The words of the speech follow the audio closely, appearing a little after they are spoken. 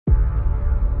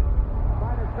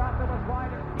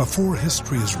Before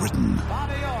history is written,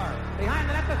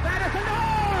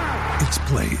 it's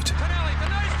played.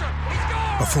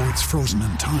 Before it's frozen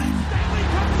in time,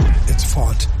 it's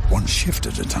fought one shift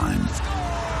at a time.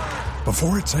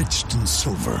 Before it's etched in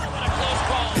silver,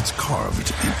 it's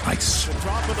carved in ice.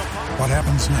 What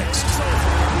happens next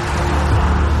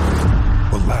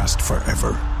will last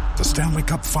forever. The Stanley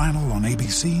Cup Final on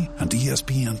ABC and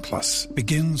ESPN Plus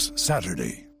begins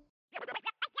Saturday.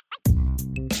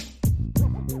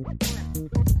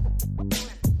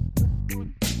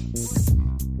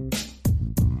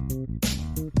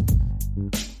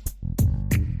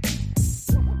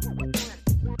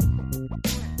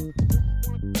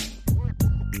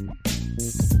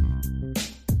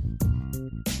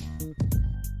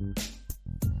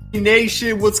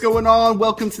 Nation, what's going on?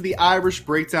 Welcome to the Irish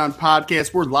Breakdown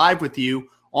Podcast. We're live with you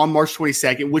on March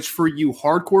 22nd, which for you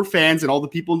hardcore fans and all the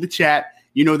people in the chat,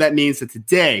 you know that means that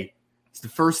today is the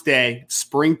first day of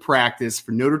spring practice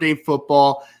for Notre Dame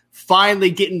football, finally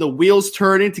getting the wheels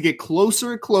turning to get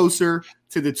closer and closer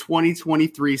to the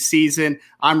 2023 season.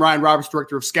 I'm Ryan Roberts,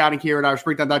 Director of Scouting here at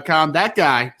IrishBreakdown.com. That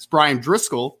guy is Brian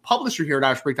Driscoll, publisher here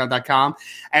at IrishBreakdown.com.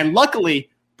 And luckily,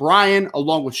 Brian,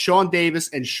 along with Sean Davis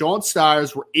and Sean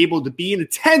Stiers, were able to be in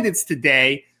attendance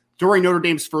today during Notre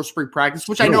Dame's first spring practice,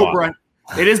 which I know, Brian,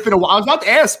 it has been a while. I was about to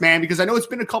ask, man, because I know it's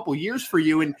been a couple years for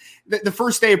you. And the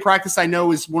first day of practice, I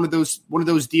know, is one of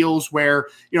those deals where,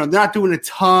 you know, they're not doing a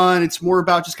ton. It's more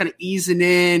about just kind of easing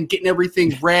in, getting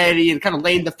everything ready, and kind of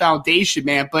laying the foundation,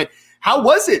 man. But how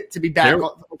was it to be back?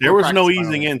 There was no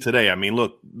easing in today. I mean,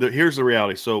 look, here's the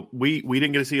reality. So we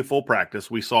didn't get to see a full practice.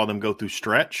 We saw them go through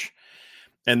stretch.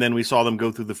 And then we saw them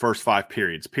go through the first 5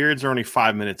 periods. Periods are only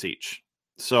 5 minutes each.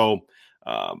 So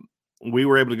we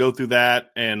were able to go through that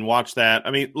and watch that.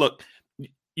 I mean, look,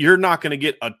 you're not going to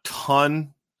get a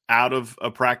ton out of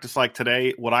a practice like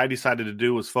today. What I decided to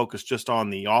do was focus just on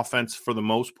the offense for the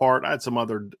most part. I had some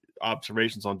other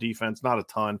observations on defense, not a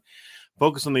ton.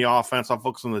 Focus on the offense. I'll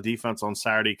focus on the defense on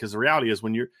Saturday, because the reality is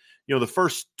when the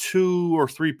first 2 or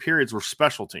 3 periods were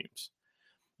special teams.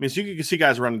 I mean, so you can see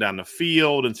guys running down the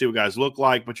field and see what guys look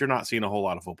like, but you're not seeing a whole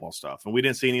lot of football stuff. And we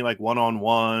didn't see any like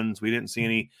one-on-ones. We didn't see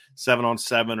any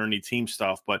 7-on-7 or any team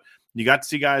stuff, but you got to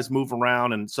see guys move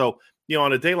around. And so, you know,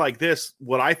 on a day like this,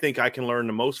 what I think I can learn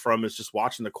the most from is just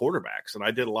watching the quarterbacks. And I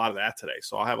did a lot of that today.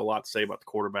 So I'll have a lot to say about the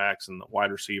quarterbacks and the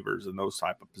wide receivers and those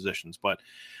type of positions. But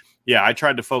yeah, I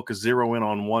tried to zero in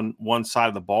on one side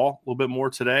of the ball a little bit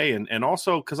more today. And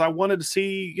also because I wanted to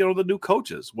see, you know, the new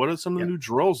coaches. What are some of the new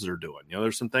drills they're doing? You know,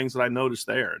 there's some things that I noticed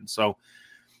there. And so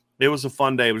it was a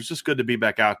fun day. It was just good to be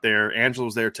back out there. Angela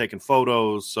was there taking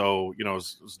photos. So, you know, I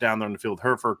was down there in the field with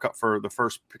her for the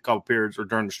first couple periods, or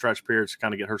during the stretch periods, to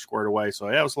kind of get her squared away. So,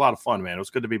 yeah, it was a lot of fun, man. It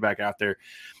was good to be back out there.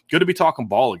 Good to be talking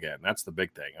ball again. That's the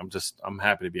big thing. I'm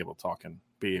happy to be able to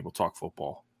talk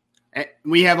football.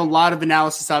 We have a lot of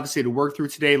analysis, obviously, to work through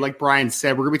today. Like Brian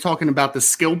said, we're going to be talking about the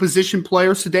skill position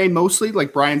players today mostly.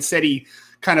 Like Brian said, he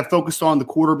kind of focused on the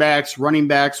quarterbacks, running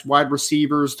backs, wide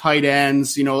receivers, tight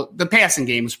ends. You know, the passing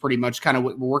game is pretty much kind of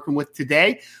what we're working with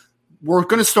today. We're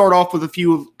going to start off with a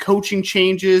few coaching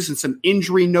changes and some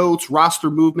injury notes,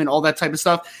 roster movement, all that type of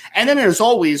stuff. And then, as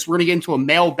always, we're going to get into a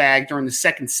mailbag during the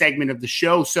second segment of the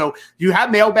show. So if you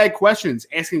have mailbag questions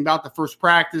asking about the first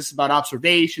practice, about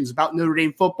observations, about Notre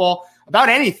Dame football, about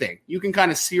anything, you can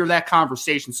kind of steer that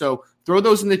conversation. So throw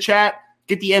those in the chat.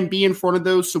 Get the MB in front of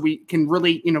those so we can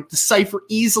really, you know, decipher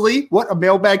easily what a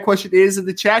mailbag question is in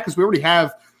the chat, because we already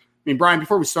have – I mean, Brian,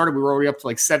 before we started, we were already up to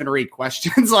like 7 or 8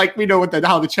 questions. Like, we know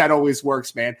how the chat always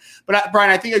works, man. But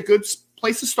Brian, I think a good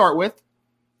place to start with,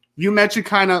 you mentioned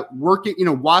kind of working, you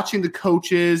know, watching the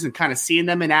coaches and kind of seeing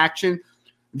them in action.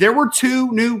 There were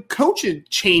 2 new coaching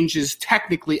changes,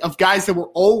 technically, of guys that were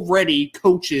already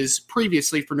coaches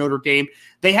previously for Notre Dame.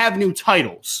 They have new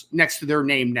titles next to their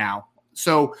name now.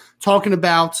 So talking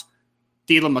about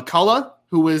Dylan McCullough,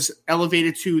 who was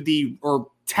elevated to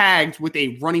tagged with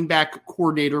a running back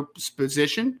coordinator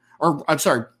position, or I'm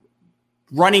sorry,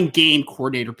 running game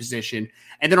coordinator position.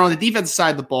 And then on the defensive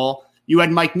side of the ball, you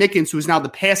had Mike Mickens, who is now the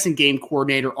passing game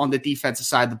coordinator on the defensive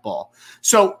side of the ball.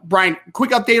 So, Brian,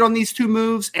 quick update on these 2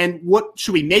 moves, and what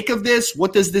should we make of this?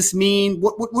 What does this mean?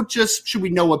 What just should we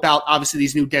know about, obviously,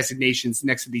 these new designations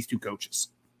next to these 2 coaches?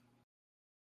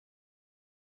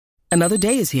 Another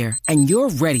day is here, and you're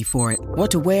ready for it.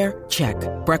 What to wear? Check.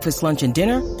 Breakfast, lunch, and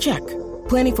dinner? Check.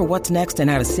 Planning for what's next and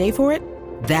how to save for it?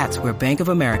 That's where Bank of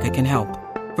America can help.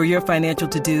 For your financial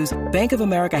to-dos, Bank of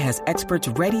America has experts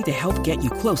ready to help get you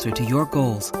closer to your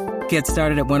goals. Get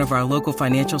started at one of our local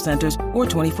financial centers or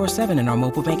 24/7 in our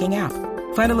mobile banking app.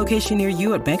 Find a location near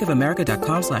you at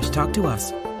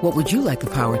bankofamerica.com/talktous. What would you like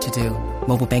the power to do?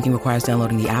 Mobile banking requires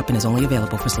downloading the app and is only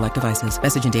available for select devices.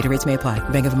 Message and data rates may apply.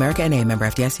 Bank of America N.A., member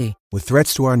FDIC. With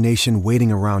threats to our nation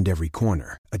waiting around every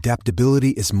corner,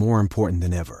 adaptability is more important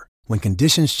than ever. When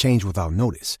conditions change without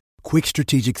notice, quick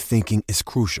strategic thinking is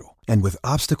crucial. And with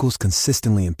obstacles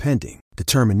consistently impending,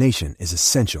 determination is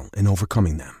essential in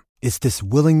overcoming them. It's this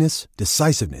willingness,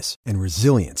 decisiveness, and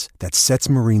resilience that sets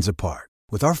Marines apart.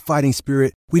 With our fighting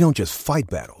spirit, we don't just fight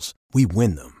battles, we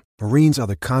win them. Marines are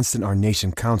the constant our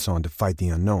nation counts on to fight the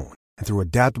unknown. And through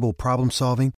adaptable problem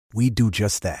solving, we do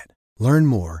just that. Learn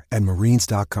more at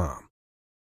marines.com.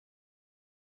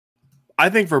 I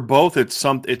think for both,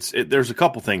 there's a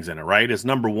couple things in it, right? As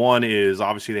number one is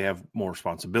obviously they have more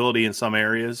responsibility in some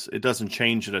areas. It doesn't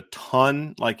change it a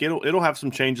ton. Like it'll have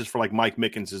some changes for like Mike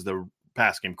Mickens is the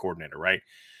pass game coordinator, right?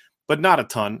 But not a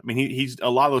ton. I mean, he's a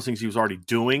lot of those things he was already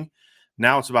doing.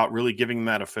 Now it's about really giving him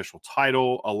that official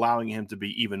title, allowing him to be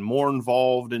even more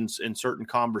involved in certain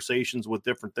conversations with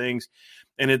different things.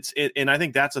 And and I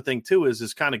think that's the thing too,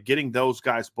 is kind of getting those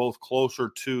guys both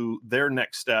closer to their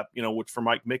next step, which for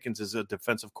Mike Mickens is a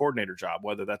defensive coordinator job,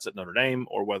 whether that's at Notre Dame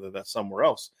or whether that's somewhere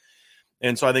else.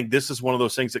 And so I think this is one of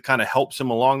those things that kind of helps him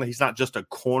along, that he's not just a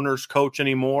corners coach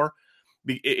anymore.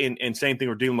 And same thing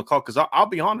with Dylan McCall, because I'll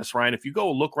be honest, Ryan, if you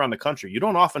go look around the country, you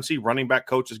don't often see running back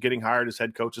coaches getting hired as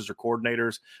head coaches or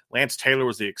coordinators. Lance Taylor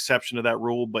was the exception to that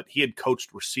rule, but he had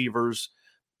coached receivers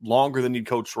longer than he'd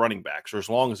coached running backs, or as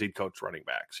long as he'd coached running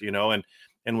backs,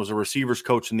 and was a receivers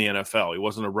coach in the NFL. He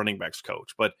wasn't a running backs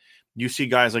coach. But you see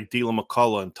guys like Dylan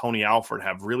McCullough and Tony Alford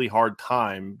have really hard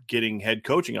time getting head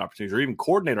coaching opportunities or even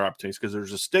coordinator opportunities because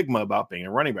there's a stigma about being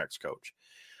a running backs coach.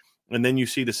 And then you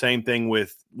see the same thing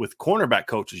with cornerback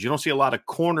coaches. You don't see a lot of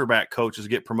cornerback coaches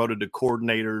get promoted to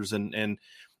coordinators and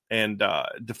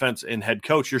defense and head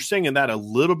coach. You're seeing that a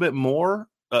little bit more.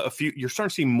 You're starting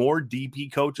to see more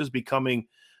DP coaches becoming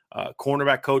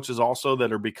cornerback coaches also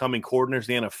that are becoming coordinators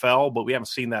in the NFL, but we haven't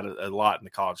seen that a lot in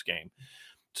the college game.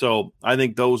 So I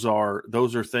think those are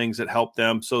things that help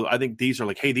them. So I think these are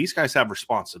like, hey, these guys have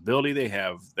responsibility. They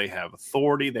have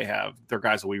authority. They're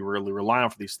guys that we really rely on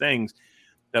for these things.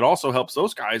 That also helps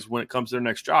those guys when it comes to their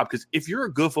next job. Because if you're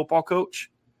a good football coach,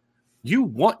 you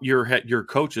want your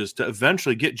coaches to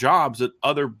eventually get jobs at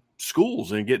other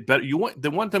schools and get better. They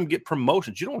want them to get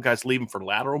promotions. You don't want guys leaving for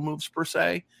lateral moves per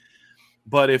se.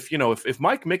 But if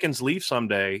Mike Mickens leaves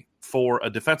someday for a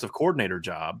defensive coordinator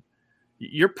job,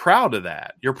 you're proud of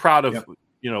that. You're proud of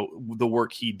the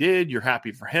work he did. You're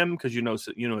happy for him because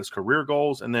his career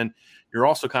goals, and then you're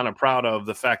also kind of proud of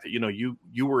the fact that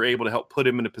you were able to help put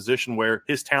him in a position where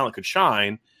his talent could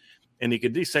shine, and he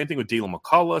could do the same thing with Dylan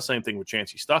McCullough, same thing with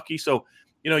Chancey Stuckey. So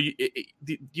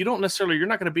you don't necessarily, you're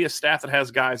not going to be a staff that has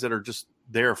guys that are just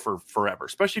there for forever,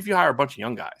 especially if you hire a bunch of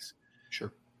young guys.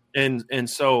 Sure. And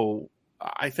so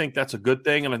I think that's a good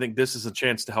thing, and I think this is a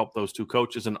chance to help those two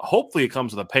coaches, and hopefully it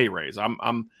comes with a pay raise.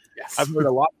 Yes. I've heard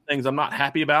a lot of things I'm not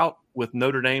happy about with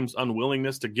Notre Dame's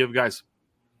unwillingness to give guys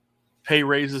pay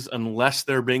raises unless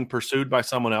they're being pursued by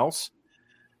someone else,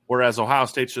 whereas Ohio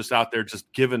State's just out there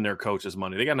just giving their coaches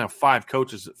money. They got to have 5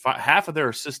 coaches. Half of their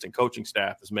assistant coaching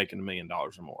staff is making $1 million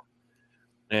or more,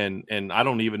 and I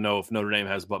don't even know if Notre Dame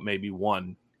has but maybe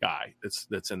one guy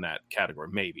that's in that category,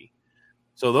 maybe.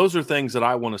 So those are things that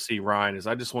I want to see, Ryan. Is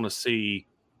I want to see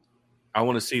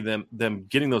them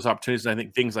getting those opportunities, and I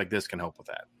think things like this can help with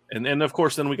that. And of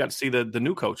course, then we got to see the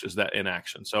new coaches that in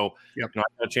action. So I got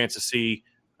a chance to see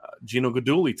Gino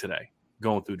Guidugli today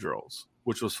going through drills,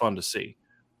 which was fun to see.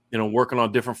 Working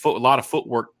on a lot of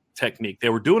footwork technique. They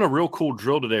were doing a real cool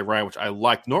drill today, Ryan, which I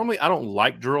liked. Normally, I don't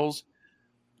like drills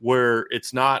where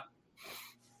it's not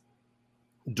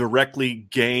directly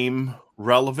game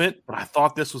relevant, but I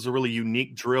thought this was a really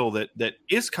unique drill that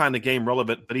is kind of game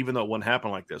relevant, but even though it wouldn't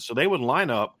happen like this. So they would line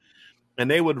up and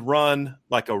they would run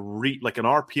like an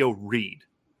RPO read.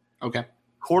 Okay.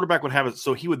 Quarterback would have it.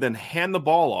 So he would then hand the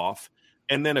ball off,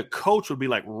 and then a coach would be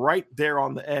like right there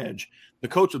on the edge. The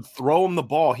coach would throw him the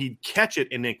ball. He'd catch it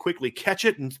and then quickly catch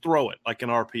it and throw it like an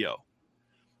RPO.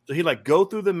 So he'd go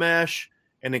through the mesh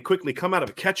and then quickly come out of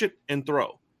it, catch it and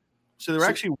throw. So they're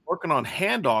actually working on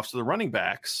handoffs to the running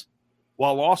backs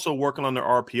while also working on their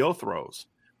RPO throws,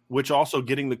 which also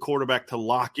getting the quarterback to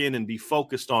lock in and be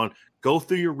focused on go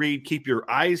through your read, keep your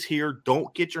eyes here,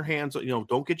 don't get your hands,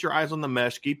 don't get your eyes on the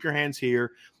mesh, keep your hands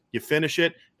here, you finish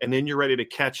it, and then you're ready to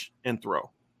catch and throw.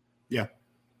 Yeah.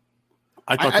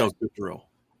 I thought that was a good drill.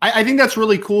 I think that's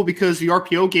really cool because the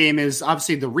RPO game is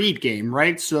obviously the read game,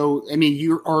 right? So, I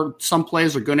mean, some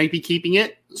plays are going to be keeping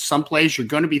it. Some plays you're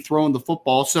going to be throwing the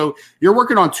football. So you're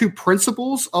working on 2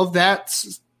 principles of that,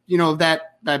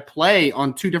 that play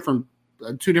on two different.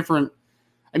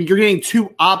 I mean, you're getting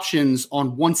two options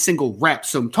on one single rep.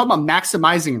 So I'm talking about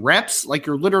maximizing reps. Like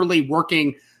you're literally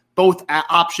working both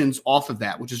options off of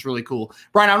that, which is really cool.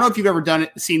 Brian, I don't know if you've ever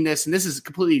seen this, and this is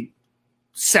completely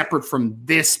separate from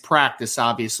this practice,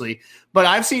 obviously, but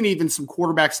I've seen even some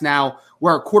quarterbacks now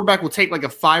where a quarterback will take like a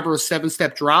 5 or a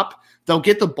 7-step drop. They'll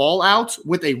get the ball out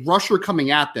with a rusher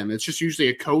coming at them. It's just usually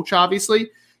a coach,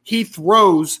 obviously. He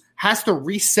throws, has to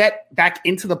reset back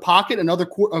into the pocket. Another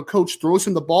coach throws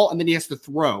him the ball, and then he has to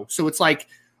throw. So it's like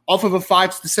off of a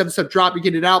 5 to 7-step drop, you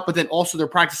get it out, but then also they're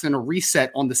practicing a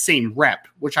reset on the same rep,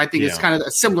 which I think is kind of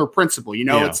a similar principle.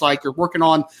 It's like you're working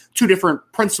on two different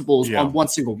principles on one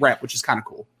single rep, which is kind of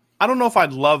cool. I don't know if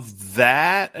I'd love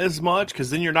that as much because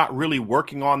then you're not really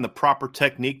working on the proper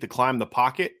technique to climb the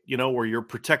pocket, where you're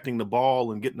protecting the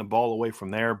ball and getting the ball away from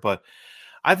there. But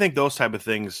I think those type of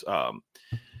things I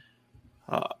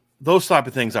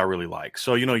really like.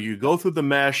 So, you go through the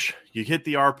mesh, you hit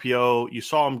the RPO, you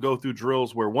saw them go through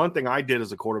drills where one thing I did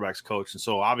as a quarterback's coach, and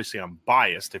so obviously I'm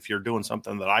biased. If you're doing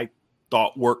something that I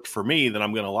thought worked for me, then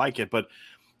I'm going to like it. But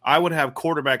I would have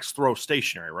quarterbacks throw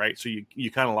stationary, right? So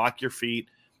you kind of lock your feet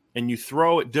and you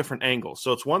throw at different angles.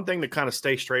 So it's one thing to kind of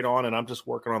stay straight on and I'm just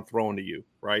working on throwing to you,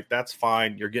 right? That's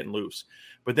fine. You're getting loose.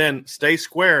 But then stay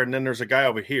square, and then there's a guy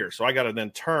over here. So I got to then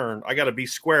turn. I got to be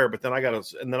square, but then I got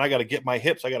to get my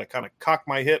hips. I got to kind of cock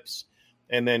my hips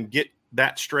and then get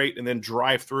that straight and then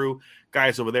drive through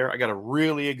guys over there. I got to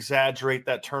really exaggerate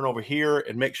that turn over here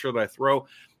and make sure that I throw.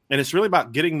 And it's really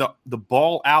about getting the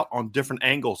ball out on different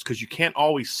angles because you can't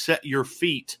always set your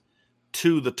feet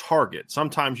to the target.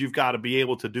 Sometimes you've got to be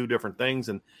able to do different things,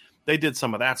 and they did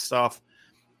some of that stuff.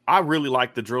 I really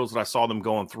like the drills that I saw them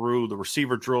going through. The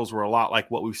receiver drills were a lot like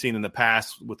what we've seen in the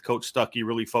past with Coach Stuckey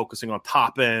really focusing on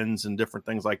top ends and different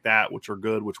things like that, which are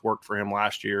good, which worked for him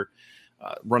last year.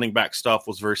 Running back stuff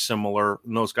was very similar,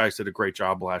 and those guys did a great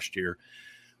job last year.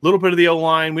 A little bit of the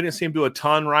O-line. We didn't see him do a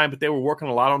ton, Ryan, but they were working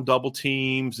a lot on double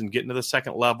teams and getting to the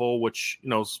second level, which,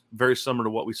 is very similar to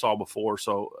what we saw before.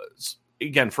 So,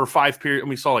 again, for 5 periods,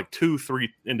 we saw like 2-3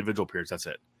 individual periods. That's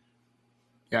it.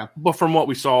 Yeah. But from what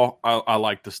we saw, I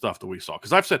like the stuff that we saw.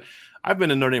 Because I've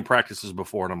been in Notre Dame practices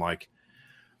before, and I'm like,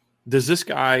 does this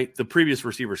guy, the previous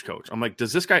receivers coach, I'm like,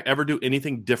 does this guy ever do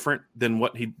anything different than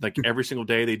what he, like every single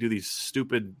day they do these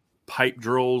stupid pipe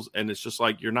drills, and it's just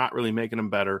like you're not really making them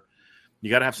better. You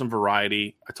got to have some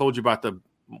variety. I told you about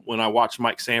when I watched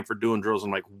Mike Sanford doing drills,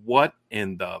 I'm like, what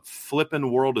in the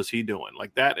flipping world is he doing?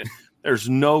 Like that, there's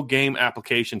no game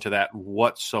application to that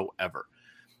whatsoever.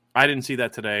 I didn't see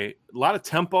that today. A lot of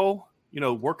tempo,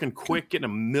 working quick, getting a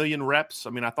million reps.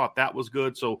 I thought that was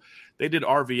good. So they did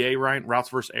RVA, right? Routes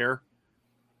versus air.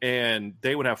 And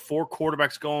they would have 4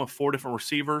 quarterbacks going, 4 different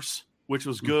receivers, which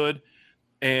was good.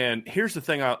 And here's the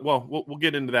thing. We'll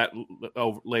get into that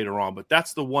later on, but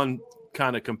that's the one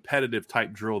kind of competitive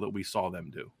type drill that we saw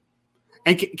them do.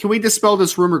 And can we dispel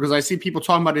this rumor? Because I see people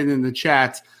talking about it in the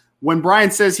chat. When Brian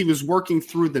says he was working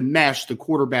through the mesh, the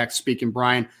quarterback speaking,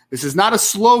 Brian, this is not a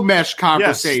slow mesh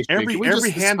conversation. Yes, every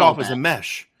handoff is a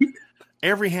mesh.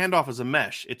 Every handoff is a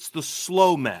mesh. It's the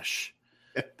slow mesh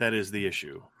that is the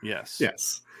issue. Yes.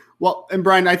 Yes. Well, and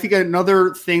Brian, I think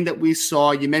another thing that we saw,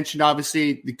 you mentioned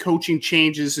obviously the coaching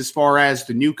changes as far as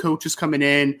the new coaches coming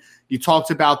in. You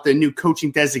talked about the new coaching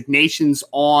designations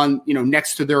on,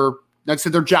 next to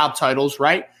their job titles,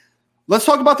 right? Let's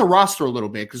talk about the roster a little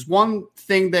bit, because one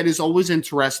thing that is always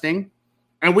interesting,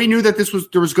 and we knew that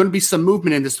there was going to be some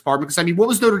movement in this department, because what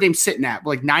was Notre Dame sitting at?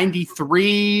 Like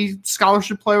 93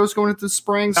 scholarship players going into the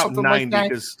spring, about something 90, like that.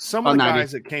 Because some of the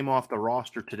guys that came off the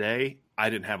roster today, I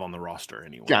didn't have on the roster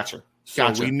anyway. Gotcha.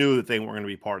 We knew that they weren't going to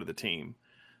be part of the team.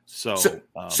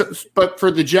 But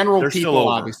for the general people,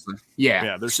 obviously,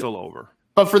 they're still over.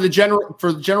 But for the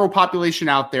general population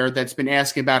out there that's been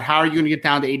asking about how are you going to get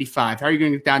down to 85? How are you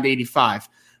going to get down to 85?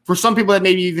 For some people that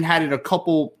maybe even had it a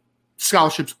couple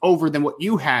scholarships over than what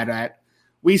you had at,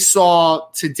 we saw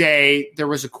today there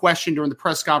was a question during the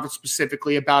press conference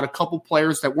specifically about a couple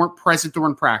players that weren't present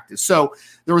during practice. So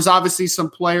there was obviously some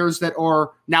players that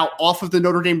are now off of the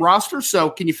Notre Dame roster. So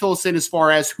can you fill us in as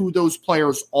far as who those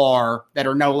players are that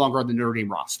are no longer on the Notre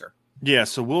Dame roster? Yeah,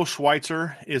 so Will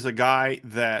Schweitzer is a guy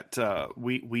that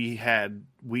we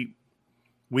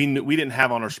didn't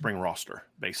have on our spring roster,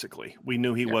 basically. We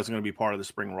knew he wasn't going to be part of the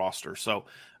spring roster. So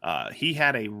he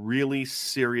had a really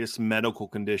serious medical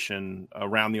condition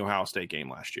around the Ohio State game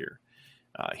last year.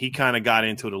 He kind of got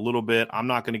into it a little bit. I'm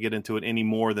not going to get into it any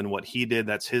more than what he did.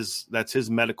 That's his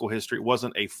medical history. It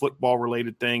wasn't a football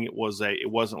related thing. It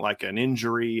wasn't like an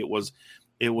injury. It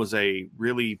was a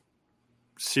really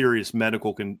serious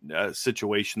medical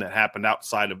situation that happened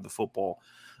outside of the football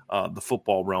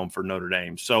realm for Notre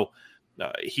Dame. So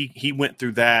he went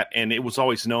through that, and it was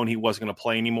always known he wasn't going to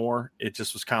play anymore. It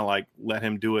just was kind of like, let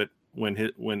him do it when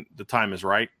the time is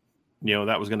right.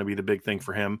 That was going to be the big thing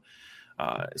for him.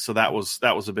 So that was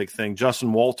a big thing.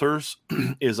 Justin Walters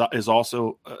is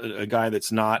also a guy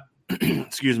that's not,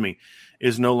 excuse me,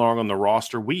 is no longer on the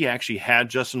roster. We actually had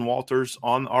Justin Walters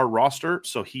on our roster,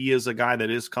 so he is a guy that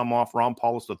is come off. Ron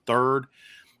Paulus III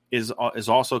is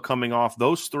also coming off.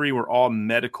 Those three were all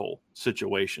medical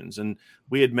situations, and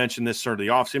we had mentioned this sort of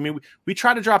the offseason. I mean, we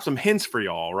try to drop some hints for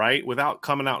y'all, right, without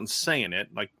coming out and saying it.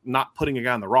 Like, not putting a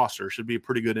guy on the roster should be a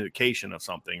pretty good indication of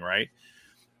something, right?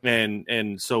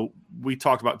 And so we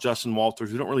talked about Justin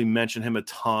Walters. We don't really mention him a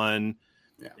ton.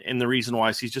 Yeah. And the reason why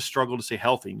is he's just struggled to stay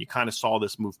healthy. And you kind of saw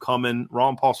this move coming.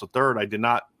 Ron Paulus III, I did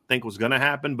not think was going to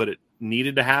happen, but it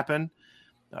needed to happen.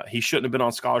 He shouldn't have been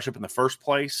on scholarship in the first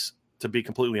place, to be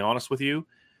completely honest with you.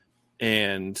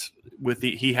 And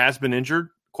he has been injured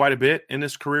quite a bit in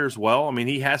his career as well. I mean,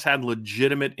 he has had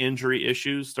legitimate injury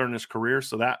issues during his career,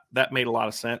 so that made a lot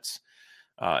of sense.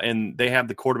 And they have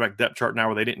the quarterback depth chart now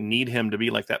where they didn't need him to be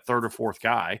like that third or fourth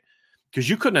guy, because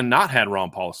you couldn't have not had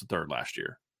Ron Paulus III last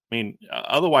year. I mean,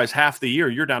 otherwise half the year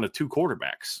you're down to two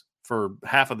quarterbacks for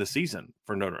half of the season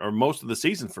for most of the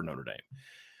season for Notre Dame.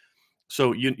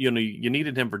 So you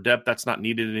needed him for depth. That's not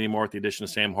needed anymore with the addition of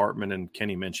Sam Hartman and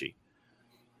Kenny Minchie.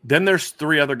 Then there's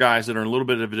three other guys that are in a little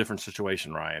bit of a different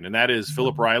situation, Ryan, and that is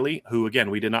Philip Riley, who again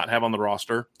we did not have on the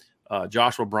roster.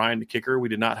 Joshua Bryan, the kicker, we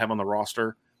did not have on the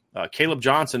roster. Caleb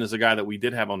Johnson is a guy that we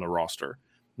did have on the roster.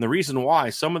 And the reason why,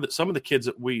 some of the kids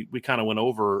that we kind of went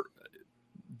over,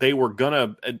 they were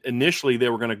gonna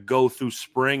go through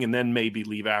spring and then maybe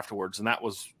leave afterwards, and that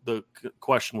was the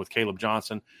question with Caleb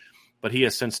Johnson. But he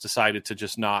has since decided to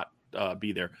just not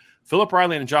be there. Philip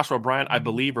Riley and Joshua Bryan, I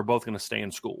believe, are both going to stay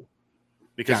in school,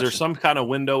 because there's some kind of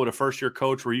window at a first-year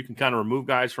coach where you can kind of remove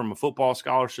guys from a football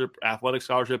scholarship, athletic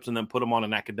scholarships, and then put them on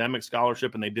an academic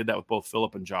scholarship, and they did that with both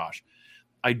Philip and Josh.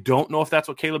 I don't know if that's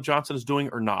what Caleb Johnson is doing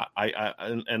or not.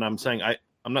 I'm not saying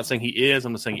he is.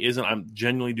 I'm not saying he isn't. I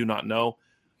genuinely do not know.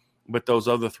 But those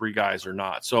other three guys are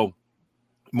not. So,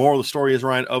 moral of the story is,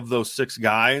 Ryan, of those six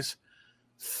guys,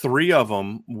 three of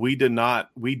them we did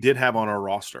have on our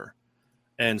roster.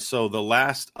 And so the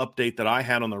last update that I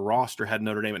had on the roster had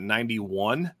Notre Dame at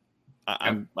 91.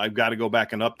 I've got to go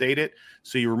back and update it.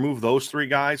 So you remove those three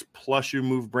guys, plus you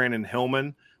move Brandon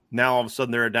Hillman. Now, all of a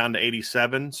sudden, they're down to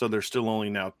 87, so there's still only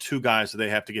now two guys that they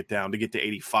have to get down to get to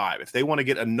 85. If they want to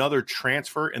get another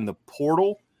transfer in the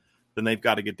portal, then they've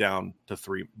got to get down to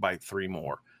three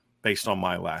more, based on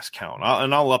my last count. I'll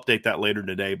update that later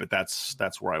today, but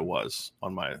that's where I was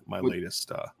on my latest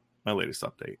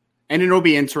update. And it'll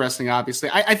be interesting, obviously.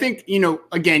 I think,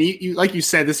 again, you like you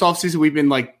said, this offseason we've been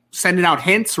like sending out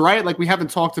hints, right? Like we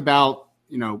haven't talked about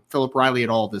Philip Riley at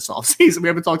all this offseason. We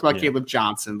haven't talked about Caleb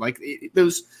Johnson. Like there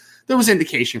was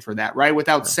indication for that, right?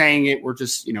 Without saying it, we're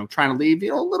just, trying to leave,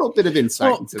 a little bit of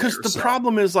insight into because the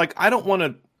problem is, like, I don't want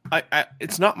to,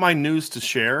 it's not my news to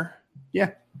share.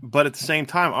 Yeah. But at the same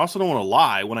time, I also don't want to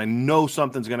lie when I know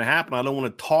something's going to happen. I don't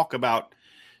want to talk about,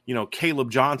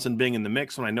 Caleb Johnson being in the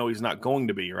mix when I know he's not going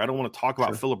to be, or I don't want to talk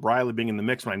about Philip Riley being in the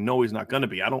mix when I know he's not going to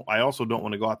be. I also don't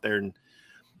want to go out there and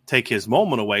take his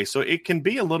moment away. So it can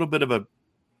be a little bit of a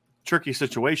tricky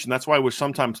situation. That's why with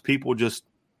sometimes people just,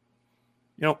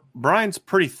 Brian's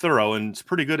pretty thorough and is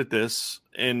pretty good at this,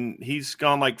 and he's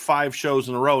gone like 5 shows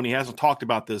in a row and he hasn't talked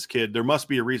about this kid. There must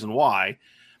be a reason why.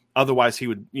 Otherwise he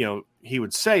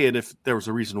would say it if there was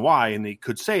a reason why, and he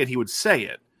could say it, he would say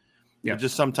it. Yeah.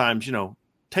 Just sometimes,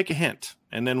 take a hint,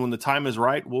 and then when the time is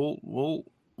right, we'll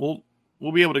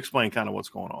be able to explain kind of what's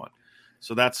going on.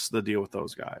 So that's the deal with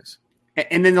those guys.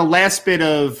 And then the last bit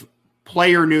of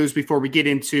player news before we get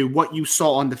into what you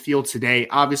saw on the field today.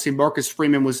 Obviously, Marcus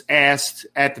Freeman was asked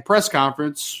at the press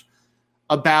conference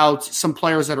about some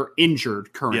players that are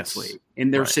injured currently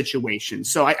in their situation.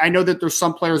 So I know that there's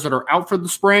some players that are out for the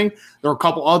spring. There are a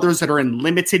couple others that are in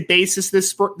limited basis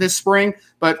this spring.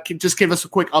 But just give us a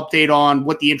quick update on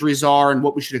what the injuries are and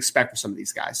what we should expect for some of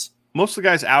these guys. Most of the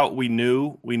guys out, we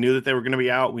knew that they were going to be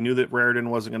out. We knew that Raritan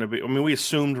wasn't going to be. I mean, we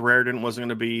assumed Raritan wasn't going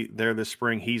to be there this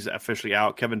spring. He's officially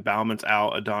out. Kevin Bauman's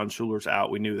out. Adon Schuler's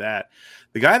out. We knew that.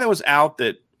 The guy that was out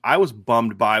that I was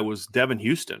bummed by was Devin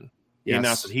Houston. He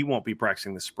announced that he won't be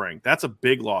practicing this spring. That's a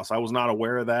big loss. I was not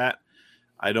aware of that.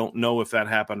 I don't know if that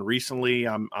happened recently.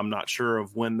 I'm not sure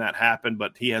of when that happened,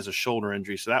 but he has a shoulder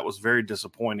injury. So that was very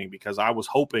disappointing because I was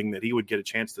hoping that he would get a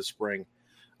chance this spring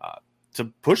to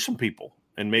push some people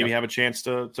and maybe have a chance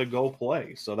to go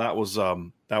play. So that was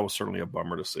certainly a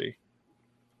bummer to see.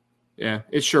 Yeah,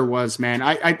 it sure was, man.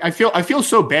 I feel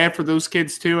so bad for those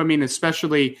kids too. I mean,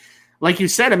 especially like you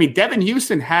said, I mean, Devin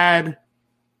Houston had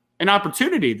an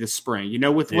opportunity this spring,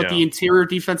 with what the interior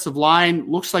defensive line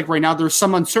looks like right now. There's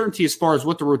some uncertainty as far as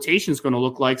what the rotation is going to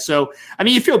look like. So, I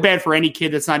mean, you feel bad for any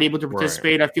kid that's not able to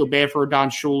participate. Right. I feel bad for Don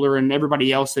Schuler and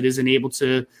everybody else that isn't able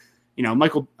to,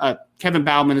 Kevin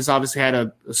Bauman has obviously had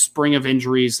a spring of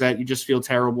injuries that you just feel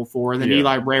terrible for. And then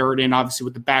Eli Raritan, obviously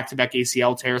with the back-to-back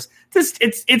ACL tears.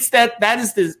 It's that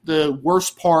is the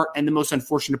worst part and the most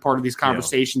unfortunate part of these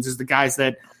conversations is the guys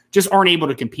that just aren't able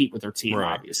to compete with their team,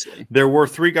 obviously. There were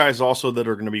 3 guys also that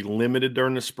are going to be limited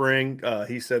during the spring.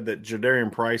 He said that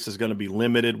Jadarian Price is going to be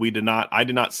limited. I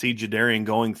did not see Jadarian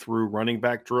going through running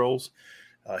back drills.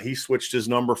 He switched his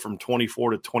number from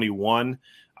 24 to 21.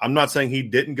 I'm not saying he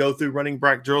didn't go through running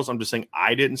back drills. I'm just saying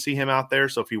I didn't see him out there.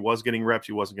 So if he was getting reps,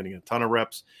 he wasn't getting a ton of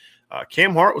reps.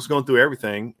 Cam Hart was going through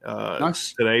everything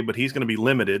today, but he's going to be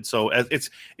limited. So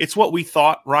it's what we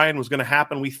thought, Ryan, was going to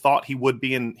happen. We thought he would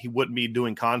be, and he wouldn't be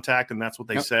doing contact, and that's what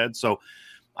they said. So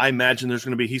I imagine he's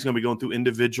going to be going through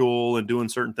individual and doing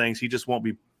certain things. He just won't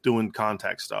be doing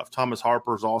contact stuff. Thomas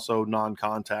Harper's also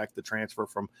non-contact. The transfer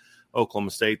from Oklahoma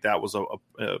State, that was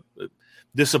a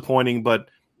disappointing, but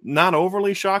not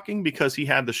overly shocking because he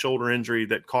had the shoulder injury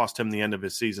that cost him the end of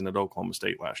his season at Oklahoma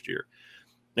State last year.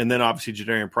 And then obviously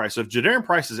Jadarian Price. So if Jadarian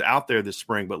Price is out there this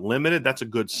spring but limited, that's a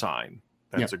good sign.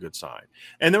 That's a good sign.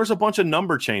 And there was a bunch of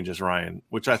number changes, Ryan,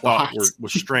 which I thought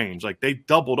was strange. Like they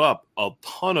doubled up a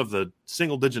ton of the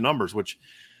single-digit numbers, which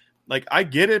like I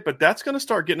get it, but that's going to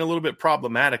start getting a little bit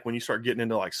problematic when you start getting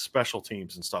into like special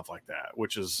teams and stuff like that,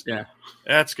 which is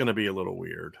that's going to be a little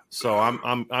weird. So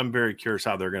I'm very curious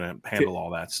how they're going to handle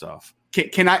all that stuff.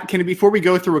 Can before we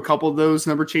go through a couple of those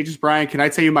number changes, Brian, can I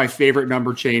tell you my favorite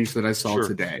number change that I saw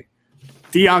today?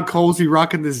 Deion Colsey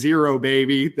rocking the 0,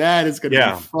 baby. That is going to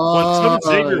be fun. But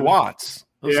so did Xavier Watts.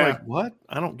 I was like, what?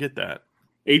 I don't get that.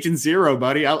 Agent 0,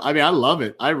 buddy. I love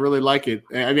it. I really like it.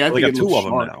 I mean, I think got 2 of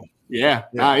them now. Yeah.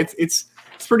 It's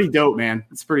pretty dope, man.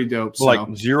 It's pretty dope. So. Like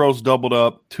 0's doubled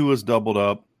up, 2 is doubled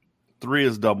up, 3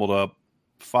 is doubled up,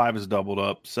 5 is doubled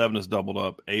up, 7 is doubled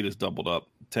up, 8 is doubled up,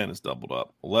 10 is doubled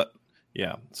up.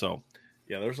 So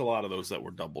there's a lot of those that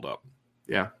were doubled up.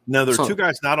 Yeah. Now, there are 2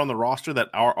 guys not on the roster that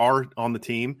are on the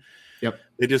team. Yep.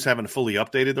 They just haven't fully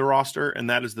updated the roster, and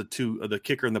that is the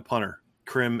kicker and the punter,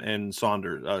 Krim and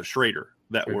Schrader,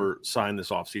 that were signed this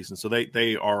offseason. So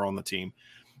they are on the team.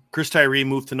 Chris Tyree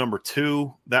moved to number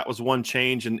 2. That was one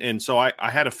change. And so I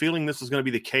had a feeling this was going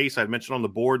to be the case. I mentioned on the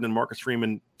board, and then Marcus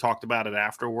Freeman talked about it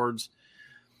afterwards.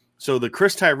 So the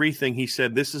Chris Tyree thing, he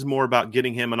said this is more about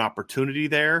getting him an opportunity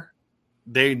there.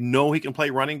 They know he can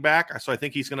play running back, so I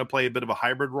think he's going to play a bit of a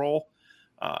hybrid role,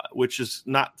 which is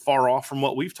not far off from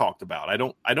what we've talked about.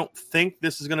 I don't think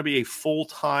this is going to be a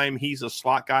full-time, he's a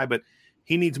slot guy, but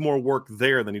he needs more work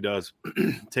there than he does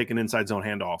taking inside zone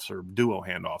handoffs or duo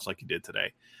handoffs like he did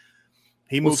today.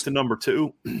 He moves to number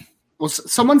 2. Well,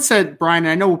 someone said, Brian,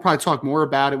 and I know we'll probably talk more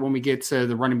about it when we get to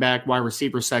the running back wide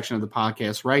receiver section of the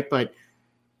podcast, right? But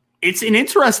it's an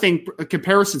interesting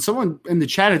comparison. Someone in the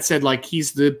chat had said, like,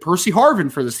 he's the Percy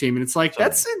Harvin for this team. And it's like,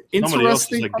 that's an interesting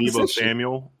else is like Deebo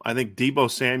Samuel. I think Deebo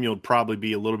Samuel would probably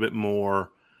be a little bit more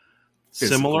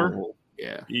similar.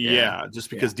 Yeah.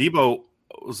 Just because Deebo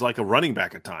was like a running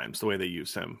back at times, the way they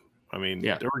use him. I mean,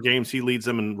 there were games he leads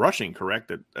them in rushing,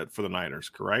 correct, for the Niners,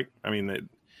 correct? I mean,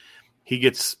 he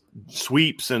gets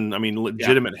sweeps and, I mean,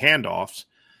 legitimate handoffs.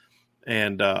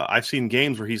 And I've seen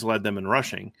games where he's led them in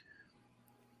rushing.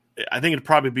 I think it'd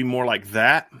probably be more like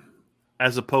that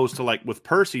as opposed to like with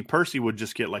Percy. Percy would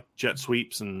just get like jet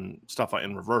sweeps and stuff like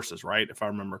in reverses, right? If I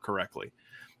remember correctly.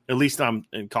 At least I'm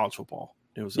in college football.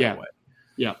 It was that way.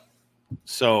 Yeah.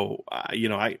 So,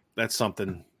 that's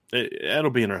something.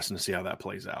 It'll be interesting to see how that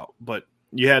plays out. But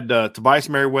you had Tobias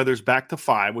Merriweather's back to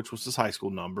 5, which was his high school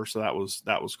number. So that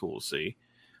was cool to see.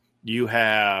 You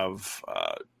have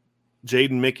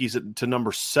Jaden Mickey's to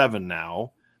number 7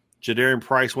 now. Jadarian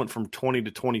Price went from 20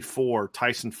 to 24.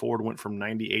 Tyson Ford went from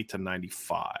 98 to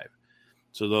 95.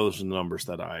 So those are the numbers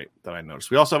that I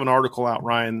noticed. We also have an article out,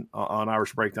 Ryan, on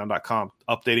irishbreakdown.com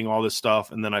updating all this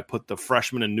stuff. And then I put the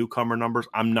freshman and newcomer numbers.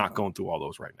 I'm not going through all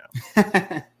those right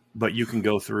now. But you can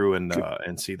go through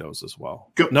and see those as well.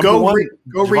 Number 1,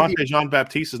 Javonte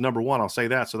Jean-Baptiste is number 1. I'll say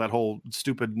that. So that whole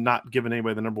stupid not giving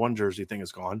anybody the number 1 jersey thing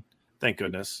is gone. Thank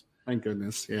goodness. Thank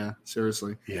goodness. Yeah,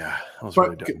 seriously. Yeah. That was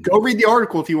really dumb. Go read the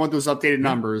article if you want those updated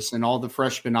numbers and all the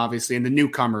freshmen, obviously, and the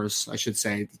newcomers, I should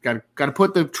say. Got to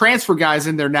put the transfer guys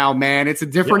in there now, man. It's a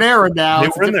different era now. They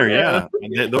were in there,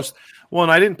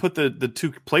 and I didn't put the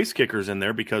 2 place kickers in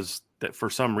there because that for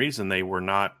some reason they were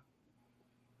not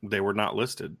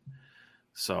listed.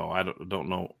 So I don't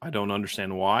know. I don't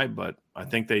understand why, but I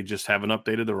think they just haven't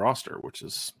updated the roster, which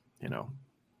is, a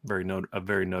very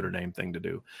Notre Dame thing to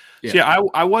do. Yeah. So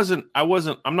yeah,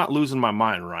 I'm not losing my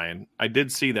mind, Ryan. I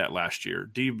did see that last year.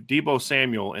 Deebo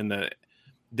Samuel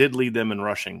did lead them in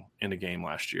rushing in a game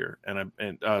last year and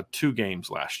 2 games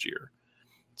last year.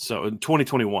 So in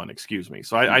 2021, excuse me.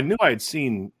 So I knew I had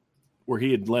seen where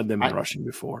he had led them in rushing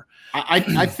before.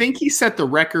 I think he set the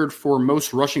record for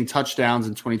most rushing touchdowns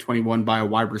in 2021 by a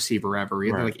wide receiver ever.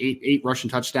 He had like eight rushing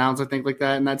touchdowns, I think, like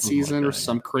that in that season, or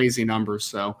some crazy numbers.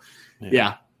 So,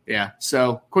 yeah.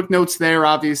 So, quick notes there,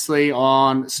 obviously,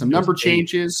 on some number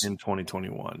changes in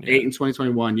 2021. 8 in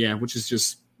 2021, which is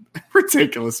just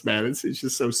ridiculous, man. It's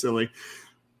just so silly.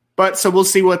 But so we'll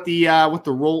see what the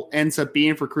role ends up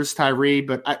being for Chris Tyree.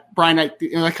 But Brian,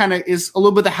 that kind of is a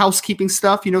little bit of the housekeeping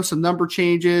stuff, some number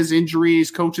changes, injuries,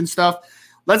 coaching stuff.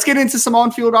 Let's get into some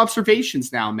on-field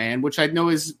observations now, man, which I know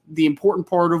is the important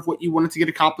part of what you wanted to get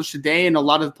accomplished today, and a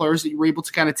lot of the players that you were able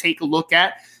to kind of take a look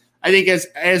at. I think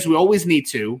as we always need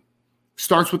to,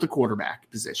 starts with the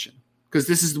quarterback position, because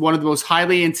this is one of the most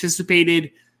highly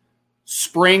anticipated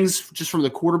springs just from the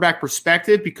quarterback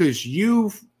perspective, because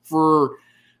you for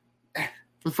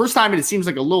the first time, and it seems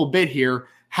like a little bit here,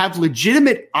 have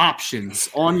legitimate options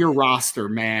on your roster,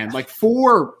 man. Like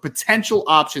 4 potential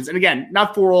options. And again,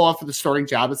 not 4 all for the starting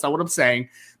job. That's not what I'm saying.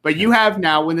 But you have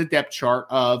now in the depth chart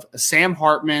of a Sam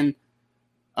Hartman,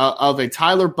 of a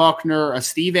Tyler Buckner, a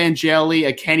Steve Angeli,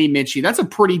 a Kenny Minchey. That's a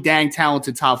pretty dang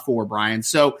talented top 4, Brian.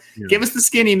 So give us the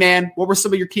skinny, man. What were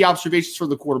some of your key observations for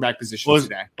the quarterback position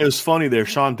today? It was funny there.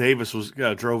 Sean Davis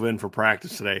drove in for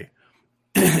practice today.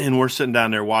 And we're sitting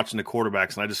down there watching the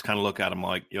quarterbacks, and I just kind of look at them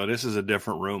like, this is a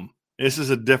different room. It's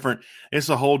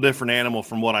a whole different animal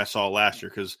from what I saw last year.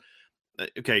 Because,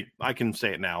 okay, I can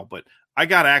say it now, but I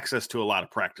got access to a lot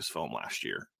of practice film last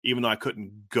year, even though I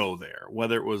couldn't go there.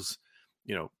 Whether it was,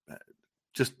 I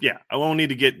won't need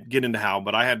to get into how,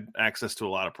 but I had access to a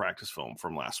lot of practice film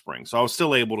from last spring, so I was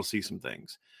still able to see some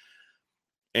things.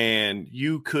 And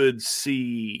you could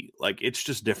see, like, it's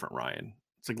just different, Ryan.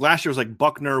 It's like last year was like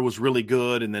Buckner was really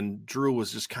good, and then Drew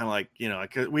was just kind of like,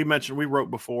 like we wrote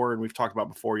before and we've talked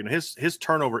about before, his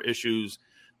turnover issues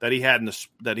that he had in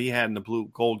the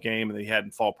blue gold game and that he had in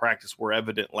fall practice were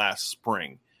evident last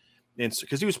spring. And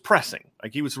because he was pressing,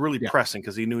 like he was really pressing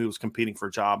because he knew he was competing for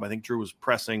a job. I think Drew was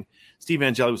pressing. Steve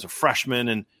Angeli was a freshman,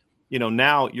 and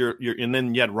now you're and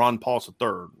then you had Ron Paul's a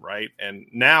third, right? And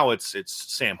now it's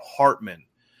Sam Hartman.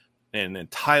 And then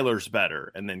Tyler's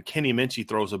better. And then Kenny Minchey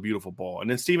throws a beautiful ball. And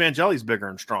then Steve Angeli's bigger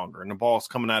and stronger. And the ball's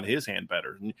coming out of his hand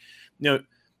better. And,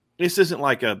 this isn't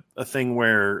like a thing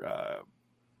where,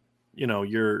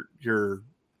 you're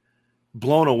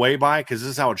blown away by it, because this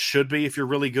is how it should be if you're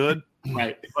really good.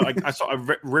 Right. But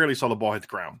I rarely saw the ball hit the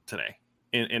ground today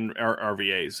in our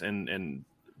RVAs and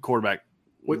quarterback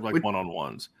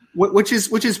one-on-ones. Which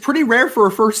is pretty rare for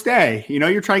a first day.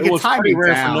 You're trying to get timing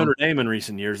rare down. for Notre Dame in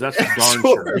recent years. That's for darn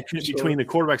sure. Between the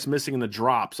quarterbacks missing and the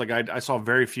drops, like I saw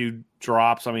very few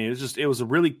drops. I mean, it was a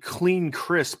really clean,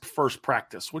 crisp first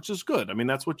practice, which is good. I mean,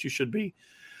 that's what you should be.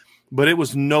 But it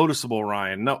was noticeable,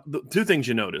 Ryan. Now, the 2 things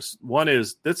you notice. One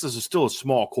is this is still a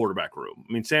small quarterback room.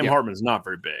 I mean, Sam Hartman's not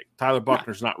very big. Tyler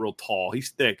Buckner's not real tall. He's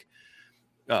thick.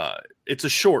 It's a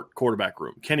short quarterback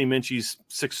room. Kenny Minchey's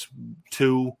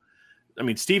 6'2". I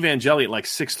mean, Steve Angeli at like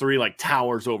 6'3", like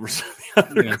towers over some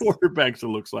of the other quarterbacks, it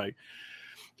looks like.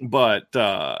 But,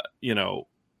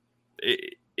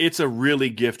 it's a really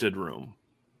gifted room.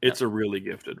 It's a really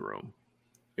gifted room.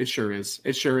 It sure is.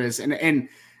 It sure is. And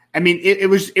I mean, it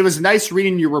was nice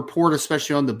reading your report,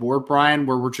 especially on the board, Brian,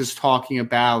 where we're just talking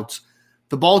about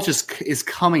the ball just is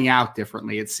coming out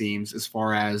differently, it seems, as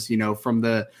far as, from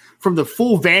the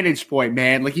full vantage point,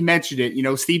 man. Like you mentioned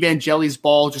it, Steve Angeli's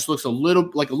ball just looks a little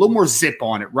more zip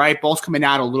on it, right? Ball's coming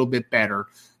out a little bit better.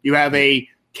 You have a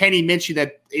Kenny Minchey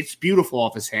that it's beautiful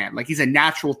off his hand. Like he's a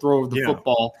natural thrower of the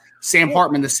football. Sam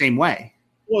Hartman the same way.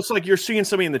 Well, it's like you're seeing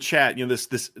somebody in the chat,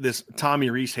 this Tommy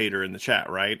Rees hater in the chat,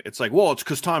 right? It's like, well, it's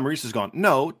because Tommy Rees is gone.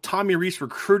 No, Tommy Rees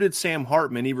recruited Sam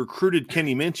Hartman. He recruited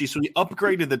Kenny Minchey, so he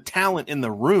upgraded the talent in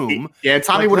the room. Yeah,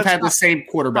 Tommy would have had the same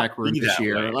quarterback room this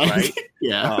year, right?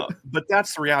 Yeah, but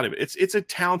that's the reality of it. It's a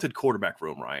talented quarterback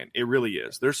room, Ryan. It really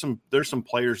is. There's some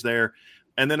players there.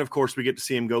 And then, of course, we get to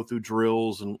see him go through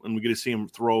drills and we get to see him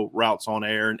throw routes on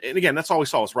air. And again, that's all we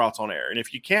saw was routes on air. And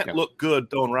if you can't look good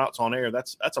throwing routes on air,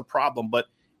 that's a problem. But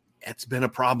it's been a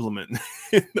problem in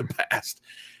the past.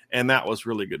 And that was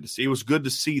really good to see. It was good to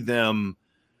see them,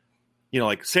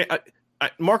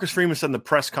 Marcus Freeman said in the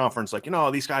press conference, like,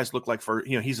 these guys look like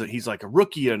he's like a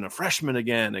rookie and a freshman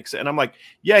again. And I'm like,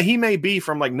 yeah, he may be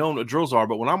from like knowing what drills are,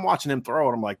 but when I'm watching him throw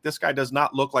it, I'm like, this guy does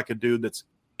not look like a dude that's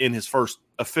in his first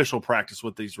official practice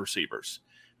with these receivers.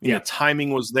 The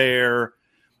timing was there.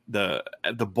 The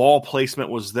ball placement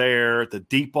was there. The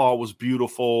deep ball was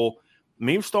beautiful. I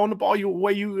mean, he was throwing the ball the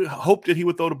way you hoped that he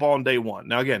would throw the ball on day one.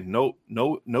 Now, again,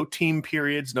 no team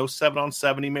periods, no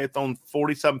 7-on-7. He may have thrown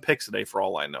 47 picks a day for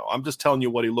all I know. I'm just telling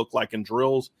you what he looked like in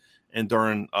drills and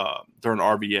during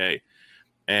RVA.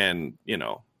 And,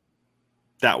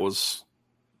 that was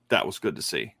good to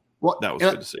see. Well, that was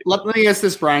good to see. Let me ask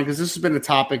this, Brian, because this has been a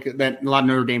topic that a lot of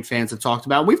Notre Dame fans have talked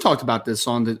about. We've talked about this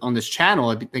on this channel,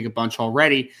 I think a bunch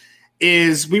already.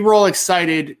 Is we were all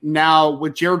excited now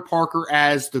with Jared Parker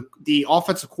as the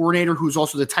offensive coordinator, who's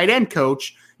also the tight end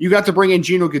coach. You got to bring in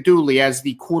Gino Guidugli as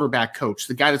the quarterback coach,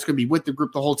 the guy that's going to be with the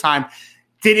group the whole time.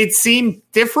 Did it seem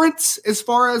different as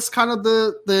far as kind of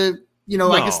the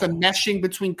I guess the meshing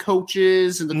between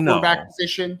coaches and the quarterback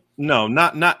position? No,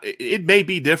 not. It may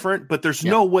be different, but there's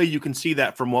no way you can see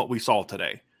that from what we saw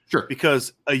today. Sure.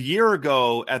 Because a year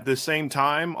ago at the same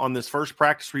time on this first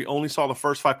practice, we only saw the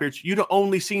first 5 periods. You'd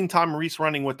only seen Tom Reese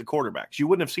running with the quarterbacks. You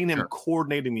wouldn't have seen him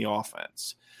coordinating the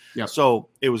offense. Yep. So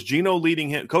it was Gino leading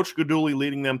him, Coach Guidugli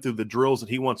leading them through the drills that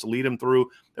he wants to lead them through.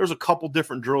 There was a couple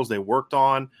different drills they worked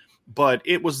on, but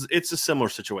it's a similar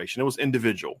situation. It was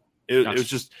individual. It was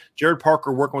just Jared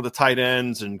Parker working with the tight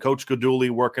ends and Coach Guidugli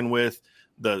working with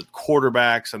the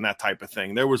quarterbacks and that type of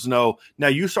thing. There was now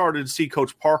you started to see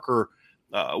Coach Parker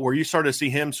where you started to see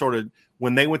him sort of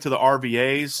when they went to the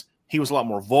RVAs, he was a lot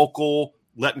more vocal,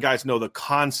 letting guys know the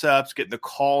concepts, getting the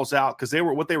calls out. Because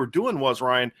what they were doing was,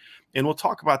 Ryan, and we'll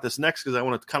talk about this next because I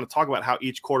want to kind of talk about how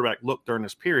each quarterback looked during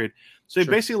this period. So they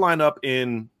basically lined up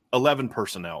in 11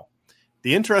 personnel.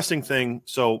 The interesting thing,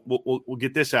 so we'll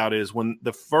get this out, is when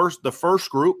the first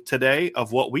group today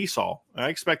of what we saw, I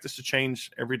expect this to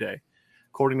change every day,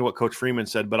 according to what Coach Freeman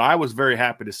said, but I was very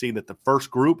happy to see that the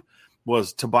first group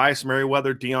was Tobias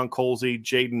Merriweather, Deion Colsey,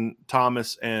 Jaden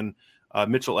Thomas, and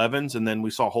Mitchell Evans, and then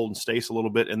we saw Holden Stace a little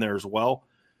bit in there as well.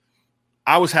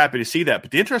 I was happy to see that,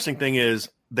 but the interesting thing is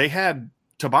they had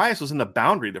Tobias was in the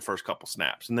boundary the first couple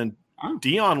snaps, and then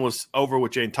Deion was over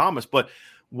with Jaden Thomas. But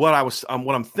what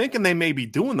I'm thinking they may be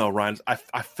doing though, Ryan,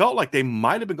 I felt like they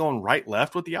might have been going right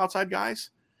left with the outside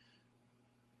guys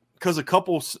because a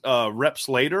couple reps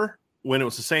later, when it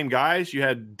was the same guys, you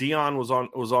had Deion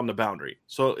was on the boundary.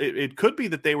 So it could be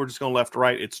that they were just going left to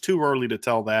right. It's too early to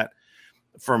tell that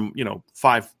from 2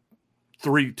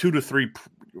 to 3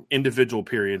 individual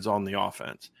periods on the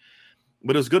offense.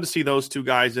 But it was good to see those two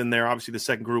guys in there. Obviously, the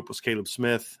second group was Caleb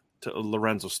Smith to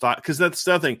Lorenzo Stott, because that's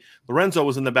the other thing. Lorenzo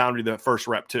was in the boundary the first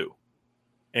rep too,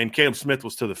 and Caleb Smith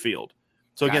was to the field.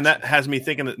 So again, that has me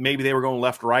thinking that maybe they were going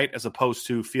left right as opposed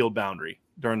to field boundary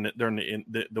during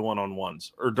the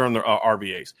one-on-ones or during the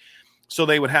RVAs. So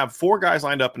they would have 4 guys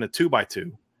lined up in a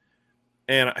 2x2,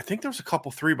 and I think there was a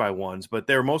couple 3x1s, but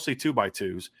they were mostly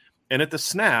 2x2s. And at the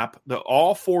snap,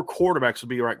 all 4 quarterbacks would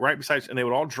be right beside, and they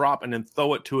would all drop and then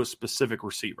throw it to a specific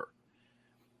receiver.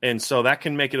 And so that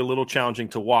can make it a little challenging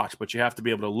to watch, but you have to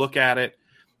be able to look at it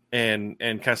and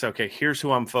kind of say, okay, here's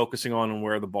who I'm focusing on and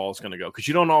where the ball is going to go. Because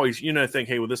you don't always, think,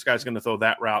 hey, well, this guy's going to throw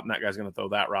that route and that guy's going to throw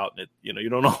that route. And you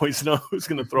don't always know who's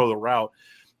going to throw the route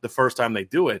the first time they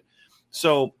do it.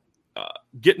 So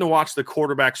getting to watch the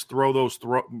quarterbacks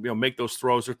make those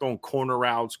throws. They're throwing corner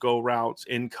routes, go routes,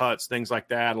 in cuts, things like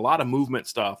that. A lot of movement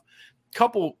stuff.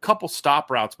 Couple stop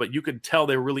routes, but you could tell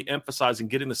they're really emphasizing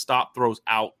getting the stop throws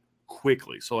out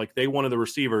quickly. So like they wanted the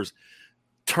receivers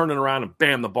turning around and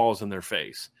bam, the ball's in their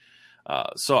face.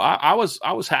 So I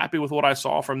was happy with what I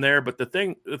saw from there. But the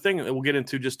thing that we'll get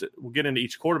into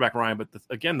each quarterback, Ryan. But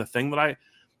the thing that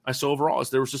I saw overall is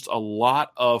there was just a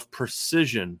lot of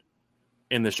precision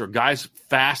in this. Guys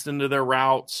fast into their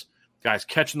routes, guys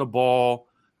catching the ball.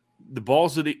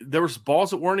 There was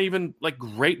balls that weren't even like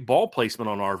great ball placement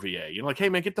on RVA. Like, hey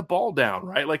man, get the ball down,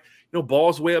 right? Like,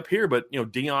 ball's way up here, but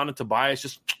Deion and Tobias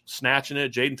just snatching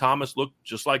it. Jaden Thomas looked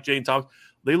just like Jaden Thomas.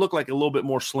 They look like a little bit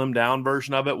more slimmed down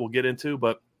version of it. We'll get into,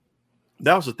 but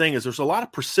that was the thing is there's a lot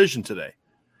of precision today.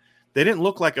 They didn't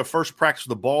look like a first practice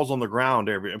with the balls on the ground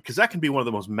because that can be one of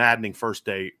the most maddening first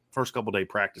couple day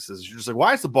practices. You're just like,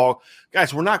 why is the ball,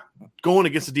 guys? We're not going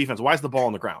against the defense. Why is the ball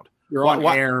on the ground? You're on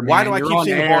air, man. Why do I keep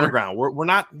seeing the ball on the ground? We're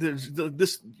not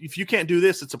this. If you can't do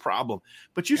this, it's a problem.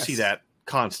 But you see that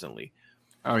constantly.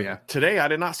 Oh yeah. Today I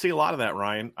did not see a lot of that,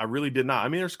 Ryan. I really did not. I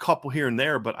mean, there's a couple here and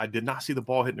there, but I did not see the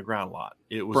ball hitting the ground a lot.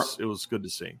 It was good to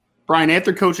see. Brian,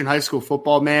 after coaching high school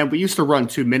football, man, we used to run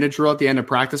 2-minute drill at the end of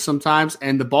practice sometimes,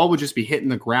 and the ball would just be hitting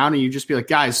the ground, and you'd just be like,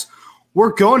 guys,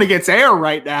 we're going against air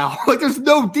right now. Like, there's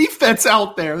no defense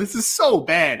out there. This is so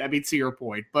bad. I mean, to your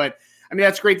point. But, I mean,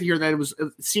 that's great to hear that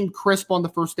it seemed crisp on the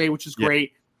first day, which is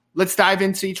great. Let's dive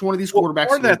into each one of these quarterbacks.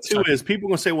 Part of that, too, is people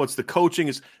going to say, what's the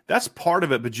coaching? That's part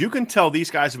of it. But you can tell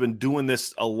these guys have been doing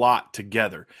this a lot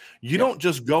together. You don't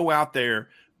just go out there,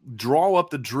 draw up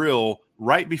the drill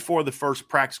right before the first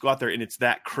practice, go out there, and it's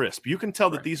that crisp. You can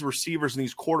tell that these receivers and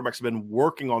these quarterbacks have been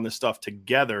working on this stuff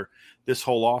together this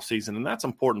whole offseason, and that's an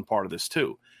important part of this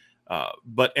too.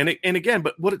 But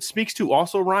what it speaks to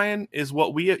also, Ryan, is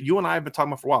what you and I have been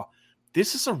talking about for a while.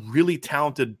 This is a really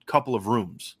talented couple of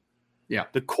rooms. Yeah.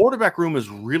 The quarterback room is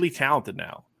really talented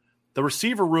now. The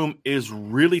receiver room is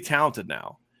really talented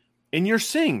now. And you're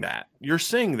seeing that. You're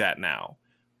seeing that now.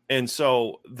 And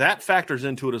so that factors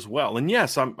into it as well. And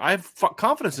yes, I have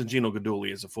confidence in Gino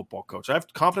Guidugli as a football coach. I have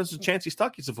confidence in Chancey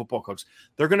Stuckey as a football coach.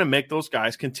 They're going to make those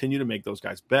guys continue to make those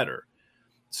guys better.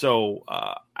 So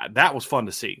that was fun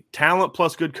to see. Talent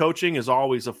plus good coaching is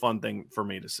always a fun thing for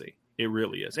me to see. It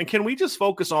really is. And can we just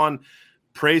focus on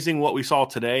praising what we saw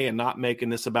today and not making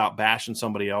this about bashing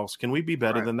somebody else? Can we be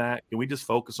better than that? Can we just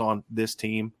focus on this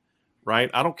team?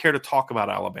 Right? I don't care to talk about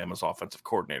Alabama's offensive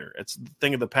coordinator. It's the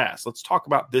thing of the past. Let's talk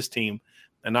about this team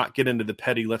and not get into the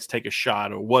petty, let's take a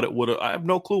shot or what it would have. I have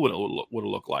no clue what it would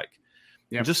have looked like.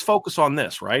 Yeah. Just focus on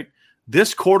this, right?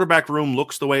 This quarterback room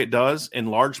looks the way it does in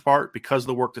large part because of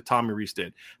the work that Tommy Rees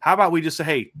did. How about we just say,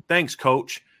 hey, thanks,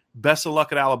 coach. Best of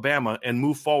luck at Alabama and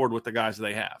move forward with the guys that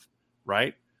they have,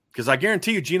 right? Because I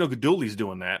guarantee you Gino Guidugli's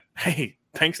doing that. Hey,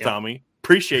 thanks, Tommy.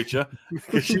 Appreciate you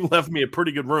because you left me a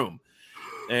pretty good room.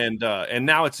 And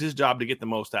now it's his job to get the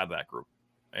most out of that group.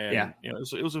 And it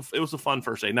was a fun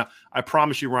first day. Now, I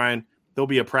promise you, Ryan, there'll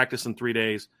be a practice in 3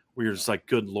 days where you're just like,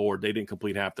 good Lord, they didn't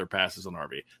complete half their passes on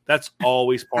RV. That's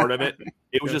always part of it.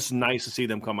 It was just nice to see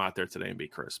them come out there today and be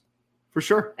crisp. For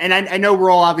sure. And I know we're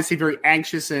all obviously very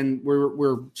anxious and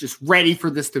we're just ready for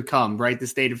this to come, right?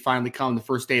 This day to finally come, the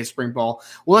first day of spring ball.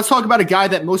 Well, let's talk about a guy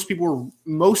that most people were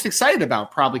most excited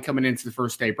about probably coming into the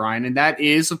first day, Brian, and that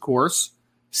is, of course,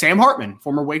 Sam Hartman,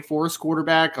 former Wake Forest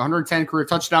quarterback, 110 career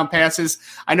touchdown passes.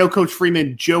 I know Coach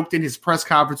Freeman joked in his press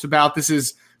conference about this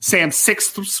is Sam's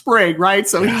sixth spring, right?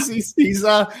 So he's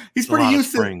pretty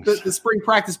used to the spring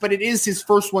practice, but it is his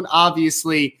first one,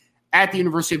 obviously, at the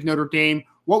University of Notre Dame.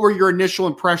 What were your initial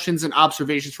impressions and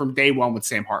observations from day one with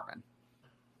Sam Hartman?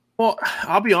 Well,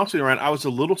 I'll be honest with you, Ryan, I was a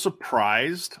little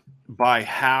surprised by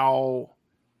how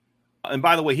 – and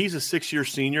by the way, he's a 6-year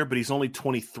senior, but he's only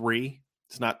 23.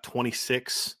 It's not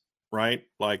 26, right?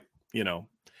 Like,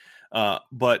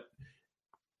 but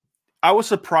I was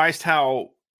surprised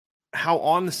how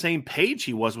on the same page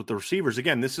he was with the receivers.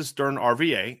 Again, this is during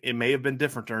RVA. It may have been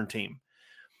different during team.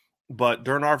 But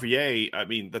during RVA, I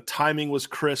mean, the timing was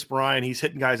crisp, Ryan. He's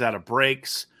hitting guys out of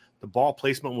breaks. The ball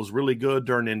placement was really good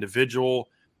during individual.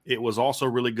 It was also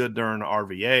really good during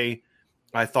RVA.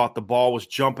 I thought the ball was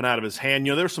jumping out of his hand.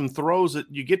 There's some throws that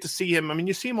you get to see him. I mean,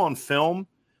 you see him on film,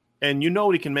 and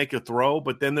he can make a throw,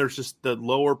 but then there's just the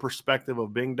lower perspective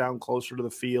of being down closer to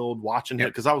the field, watching him,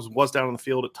 because I was down on the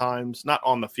field at times, not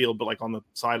on the field, but like on the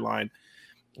sideline.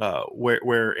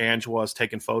 Where Ange was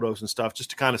taking photos and stuff, just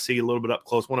to kind of see a little bit up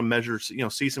close. Want to measure,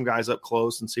 see some guys up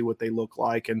close and see what they look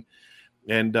like, and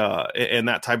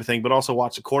that type of thing. But also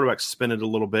watch the quarterback spin it a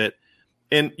little bit,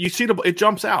 and you see it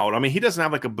jumps out. I mean, he doesn't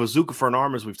have like a bazooka for an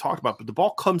arm as we've talked about, but the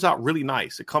ball comes out really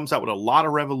nice. It comes out with a lot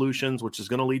of revolutions, which is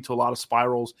going to lead to a lot of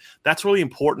spirals. That's really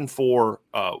important for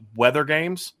weather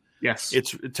games. Yes,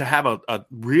 it's to have a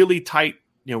really tight,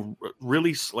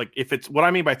 really like if it's what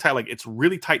I mean by tight, like it's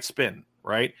really tight spin.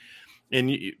 Right.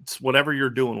 And it's whatever you're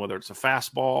doing, whether it's a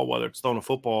fastball, whether it's throwing a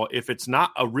football, if it's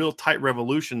not a real tight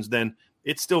revolutions, then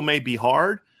it still may be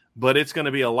hard, but it's going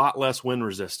to be a lot less wind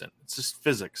resistant. It's just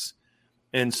physics.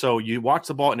 And so you watch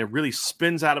the ball and it really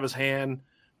spins out of his hand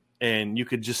and you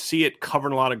could just see it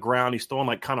covering a lot of ground. He's throwing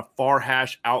like kind of far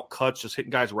hash out cuts, just hitting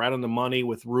guys right on the money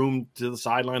with room to the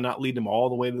sideline, not leading them all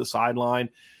the way to the sideline.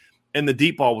 And the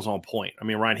deep ball was on point. I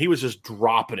mean, Ryan, he was just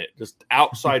dropping it, just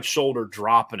outside shoulder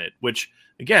dropping it, which,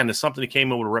 again, is something he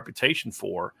came in with a reputation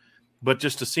for. But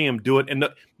just to see him do it. And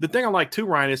the thing I like, too,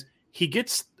 Ryan, is he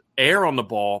gets air on the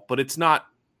ball, but it's not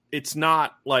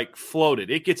like floated.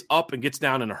 It gets up and gets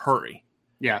down in a hurry.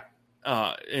 Yeah.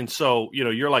 And so,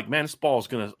 you're like, man, this ball is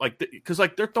going to, like, because,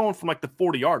 like, they're throwing from, like, the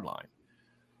 40-yard line.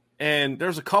 And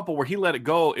there's a couple where he let it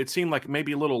go. It seemed like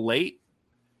maybe a little late.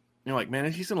 You're like,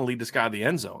 man, he's going to lead this guy to the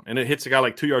end zone. And it hits a guy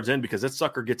like 2 yards in because that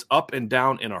sucker gets up and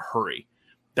down in a hurry.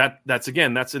 That's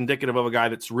indicative of a guy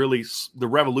that's really – the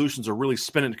revolutions are really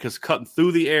spinning because cutting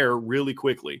through the air really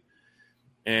quickly.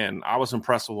 And I was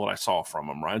impressed with what I saw from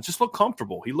him, Ryan. Just looked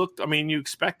comfortable. He looked, I mean, you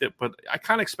expect it, but I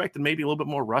kind of expected maybe a little bit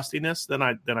more rustiness than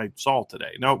I saw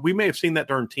today. Now, we may have seen that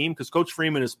during team because Coach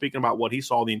Freeman is speaking about what he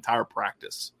saw the entire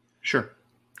practice. Sure.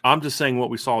 I'm just saying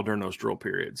what we saw during those drill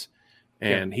periods.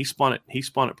 And he spun it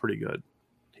pretty good.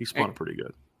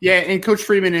 Yeah, and Coach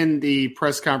Freeman in the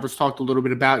press conference talked a little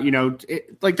bit about,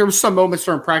 like there was some moments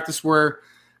during practice where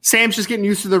Sam's just getting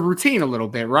used to the routine a little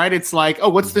bit, right? It's like, oh,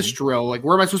 what's this drill? Like,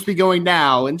 where am I supposed to be going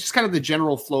now? And just kind of the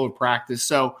general flow of practice.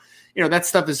 So, that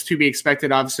stuff is to be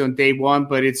expected, obviously, on day one,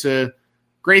 but it's a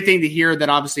great thing to hear that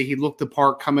obviously he looked the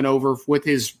part coming over with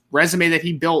his resume that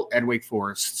he built at Wake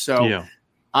Forest. So,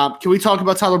 can we talk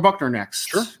about Tyler Buchner next?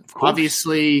 Sure, of course.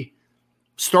 Obviously,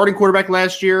 starting quarterback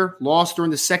last year, lost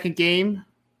during the second game,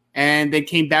 and then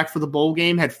came back for the bowl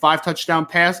game, had five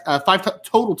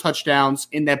total touchdowns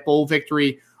in that bowl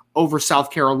victory over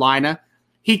South Carolina.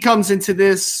 He comes into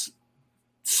this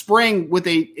spring with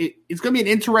it's going to be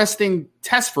an interesting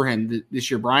test for him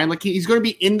this year, Brian. Like he's going to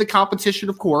be in the competition,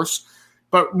 of course,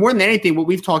 but more than anything, what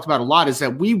we've talked about a lot is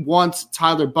that we want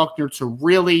Tyler Buchner to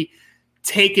really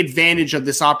take advantage of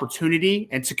this opportunity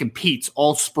and to compete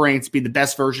all spring to be the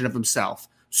best version of himself.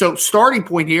 So starting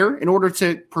point here, in order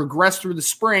to progress through the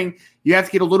spring, you have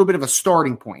to get a little bit of a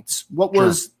starting point. What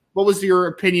was your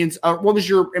opinions? What was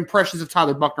your impressions of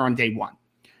Tyler Buchner on day one?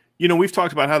 We've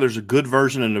talked about how there's a good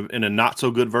version and a not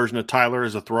so good version of Tyler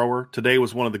as a thrower. Today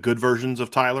was one of the good versions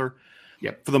of Tyler.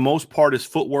 Yep. For the most part, his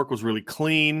footwork was really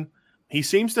clean. He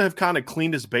seems to have kind of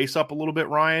cleaned his base up a little bit,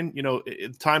 Ryan.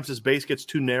 At times his base gets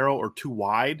too narrow or too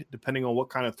wide, depending on what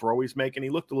kind of throw he's making. He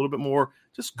looked a little bit more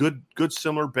just good,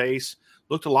 similar base.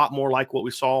 Looked a lot more like what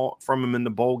we saw from him in the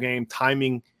bowl game.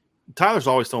 Timing. Tyler's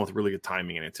always done with really good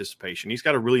timing and anticipation. He's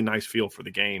got a really nice feel for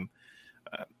the game.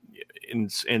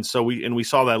 And so we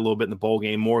saw that a little bit in the bowl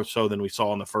game, more so than we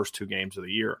saw in the first two games of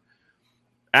the year.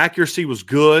 Accuracy was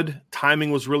good.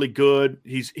 Timing was really good.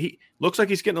 He looks like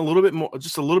he's getting a little bit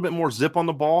more zip on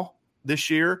the ball this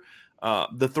year.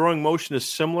 The throwing motion is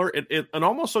similar. It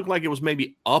almost looked like it was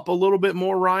maybe up a little bit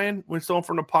more, Ryan, when it's thrown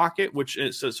from the pocket, which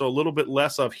is so a little bit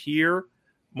less of here,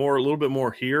 a little bit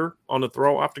more here on the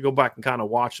throw. I have to go back and kind of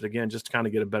watch it again just to kind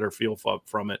of get a better feel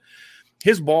from it.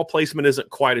 His ball placement isn't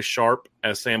quite as sharp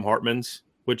as Sam Hartman's,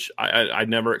 which I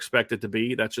never expected to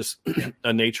be. That's just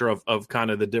a nature of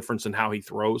kind of the difference in how he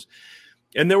throws.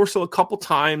 And there were still a couple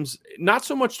times, not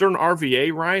so much during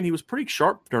RVA, Ryan. He was pretty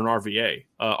sharp during RVA.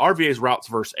 RVA's routes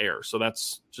versus air. So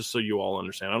that's just so you all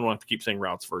understand. I don't have to keep saying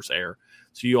routes versus air.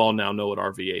 So you all now know what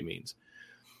RVA means.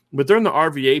 But during the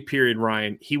RVA period,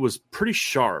 Ryan, he was pretty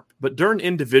sharp. But during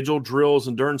individual drills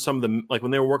and during some of the, like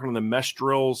when they were working on the mesh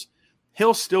drills,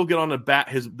 he'll still get on the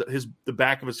back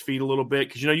of his feet a little bit.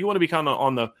 Because, you want to be kind of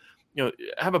on the,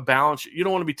 have a balance. You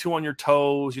don't want to be too on your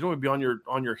toes. You don't want to be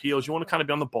on your heels. You want to kind of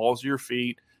be on the balls of your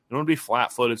feet. You don't want to be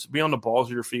flat-footed. So be on the balls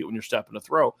of your feet when you're stepping to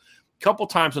throw. A couple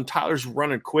times when Tyler's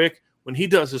running quick, when he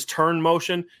does his turn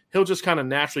motion, he'll just kind of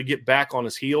naturally get back on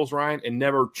his heels, Ryan, and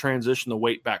never transition the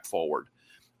weight back forward.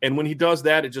 And when he does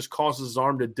that, it just causes his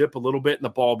arm to dip a little bit and the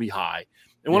ball be high.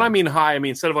 And when I mean high, I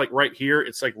mean instead of like right here,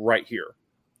 it's like right here.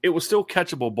 It was still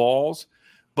catchable balls.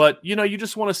 But, you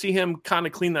just want to see him kind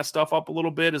of clean that stuff up a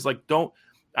little bit. Is like,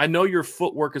 I know your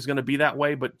footwork is going to be that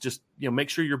way, but just, make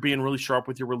sure you're being really sharp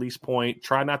with your release point.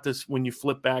 Try not to, when you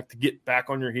flip back, to get back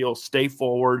on your heels, stay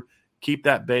forward, keep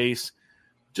that base,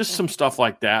 just some stuff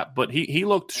like that. But he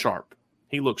looked sharp.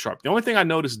 He looked sharp. The only thing I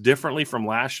noticed differently from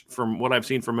what I've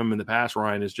seen from him in the past,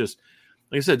 Ryan, is just,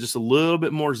 like I said, just a little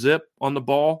bit more zip on the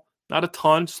ball. Not a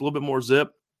ton, just a little bit more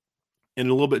zip. And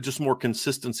a little bit just more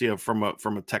consistency from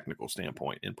a technical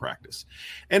standpoint in practice.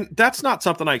 And that's not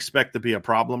something I expect to be a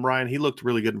problem, Ryan. He looked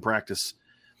really good in practice,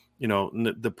 in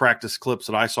the practice clips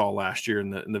that I saw last year in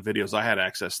the videos I had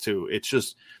access to. It's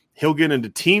just he'll get into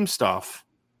team stuff,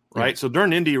 right? Yeah. So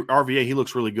during Indy RVA, he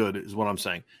looks really good is what I'm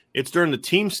saying. It's during the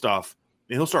team stuff,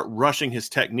 and he'll start rushing his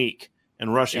technique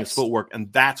and rushing his footwork,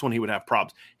 and that's when he would have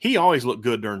problems. He always looked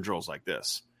good during drills like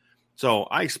this. So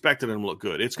I expected him to look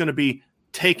good. It's going to be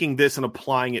taking this and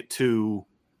applying it to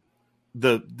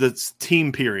the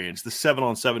team periods, the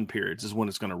 7-on-7 periods is when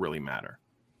it's going to really matter.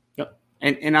 Yep.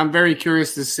 And I'm very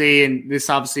curious to see, and this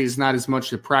obviously is not as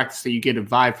much the practice that you get a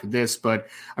vibe for this, but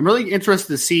I'm really interested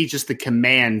to see just the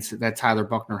commands that Tyler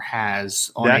Buchner has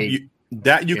on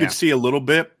you could see a little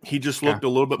bit. He just looked a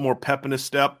little bit more pep in his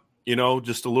step,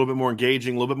 just a little bit more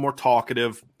engaging, a little bit more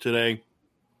talkative today.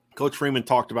 Coach Freeman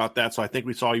talked about that, so I think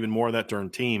we saw even more of that during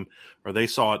team, or they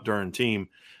saw it during team.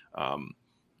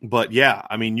 But yeah,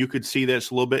 I mean, you could see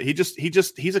this a little bit.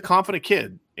 He's a confident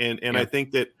kid, and I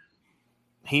think that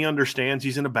he understands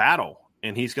he's in a battle,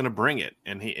 and he's going to bring it.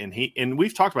 And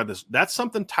we've talked about this. That's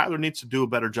something Tyler needs to do a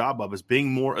better job of, is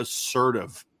being more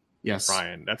assertive. Yes,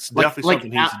 Ryan. That's definitely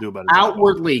something he needs to do a better job.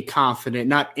 Outwardly confident,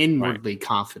 not inwardly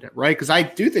confident, right? Because I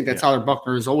do think that Tyler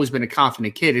Buchner has always been a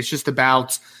confident kid. It's just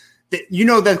about that,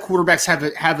 that quarterbacks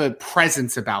have a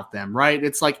presence about them, right?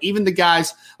 It's like even the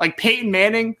guys like Peyton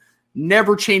Manning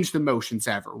never changed emotions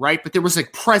ever, right? But there was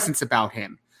like presence about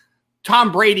him.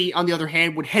 Tom Brady, on the other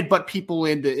hand, would headbutt people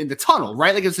in the tunnel,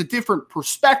 right? Like it was a different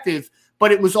perspective,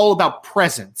 but it was all about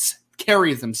presence,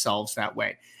 carry themselves that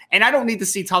way. And I don't need to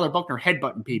see Tyler Buchner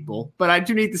headbutting people, but I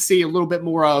do need to see a little bit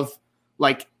more of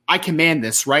like, I command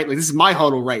this, right? Like this is my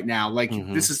huddle right now. Like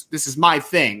this is my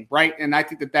thing, right? And I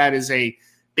think that is a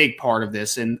big part of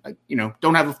this. And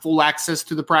don't have a full access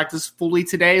to the practice fully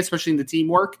today, especially in the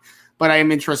teamwork. But I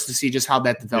am interested to see just how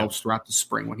that develops throughout the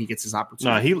spring when he gets his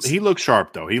opportunity. No, he looked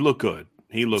sharp though. He looked good.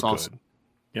 He looked awesome. good.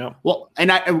 Yeah. Well,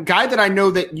 and a guy that I know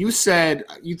that you said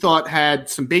you thought had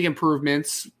some big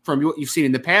improvements from what you've seen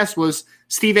in the past was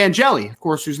Steve Angeli, of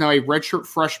course, who's now a redshirt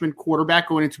freshman quarterback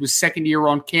going into his second year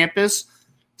on campus.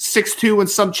 6'2" and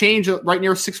some change, right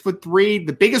near 6'3",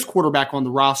 the biggest quarterback on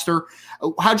the roster.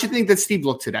 How'd you think that Steve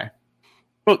looked today?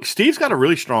 Look, Steve's got a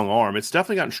really strong arm. It's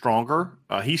definitely gotten stronger.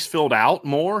 He's filled out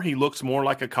more. He looks more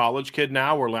like a college kid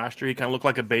now, where last year he kind of looked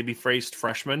like a baby-faced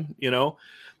freshman,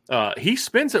 He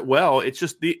spins it well. It's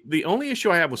just the only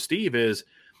issue I have with Steve is,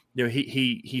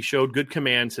 he showed good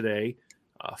command today.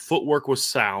 Footwork was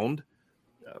sound.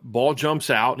 Ball jumps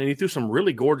out, and he threw some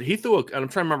really gorgeous. And I'm trying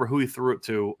to remember who he threw it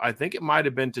to. I think it might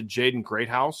have been to Jaden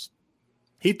Greathouse.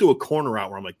 He threw a corner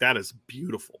out where I'm like, that is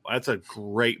beautiful. That's a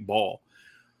great ball.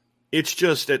 It's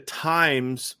just at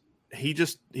times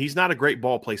he's not a great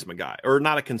ball placement guy, or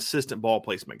not a consistent ball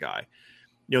placement guy.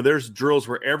 There's drills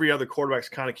where every other quarterback's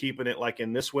kind of keeping it like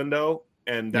in this window,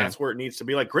 and that's where it needs to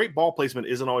be. Like great ball placement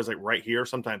isn't always like right here.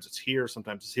 Sometimes it's here,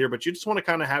 sometimes it's here, but you just want to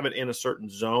kind of have it in a certain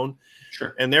zone.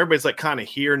 Sure. And everybody's like kind of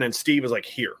here, and then Steve is like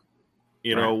here,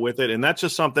 with it. And that's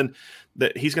just something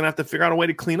that he's going to have to figure out a way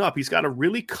to clean up. He's got a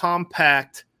really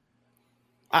compact,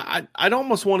 I'd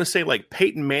almost want to say like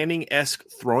Peyton Manning-esque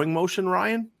throwing motion,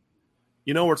 Ryan,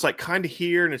 where it's like kind of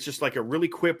here, and it's just like a really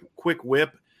quick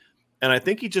whip. And I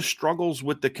think he just struggles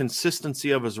with the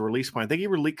consistency of his release point. I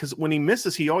think because when he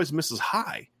misses, he always misses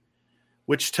high,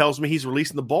 which tells me he's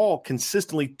releasing the ball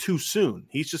consistently too soon.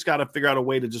 He's just got to figure out a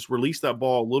way to just release that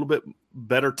ball a little bit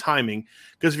better timing.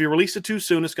 Because if you release it too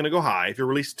soon, it's going to go high. If you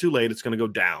release it too late, it's going to go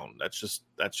down. That's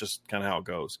just kind of how it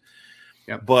goes.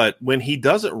 Yep. But when he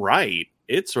does it right,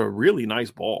 it's a really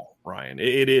nice ball, Ryan.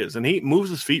 It is. And he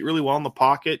moves his feet really well in the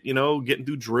pocket, getting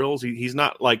through drills. He's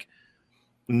not like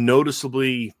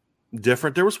noticeably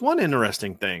different. There was one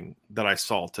interesting thing that I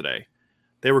saw today.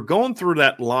 They were going through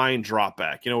that line drop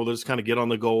back, where they just kind of get on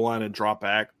the goal line and drop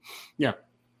back. Yeah.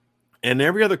 And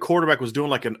every other quarterback was doing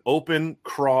like an open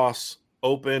cross,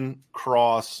 open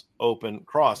cross, open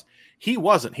cross. He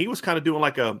wasn't. He was kind of doing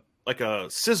like a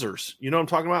scissors. You know what I'm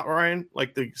talking about, Ryan?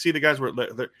 Like see the guys where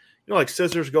like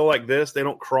scissors go like this. They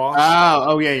don't cross.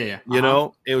 Oh yeah.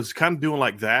 It was kind of doing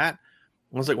like that.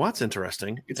 I was like, well, that's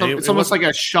interesting. It's almost like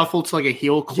a shuffle to like a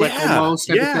heel click almost.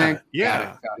 Yeah.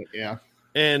 Got it, yeah.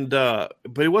 And but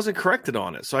he wasn't corrected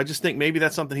on it. So I just think maybe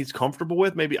that's something he's comfortable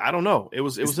with. Maybe, I don't know. It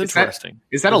was interesting.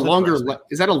 Is that a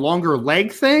longer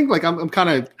leg thing? Like I'm kind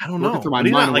of, I don't know. Through my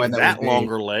mind not like that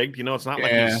longer legged. It's not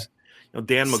like he's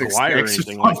Dan McGuire or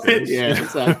anything like this. Yeah,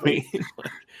 exactly.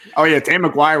 Oh yeah, Dan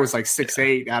McGuire was like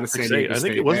 6'8" out of San Diego I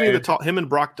think it wasn't him and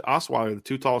Brock Osweiler, the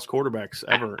two tallest quarterbacks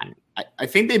ever. I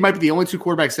think they might be the only two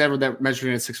quarterbacks ever that measured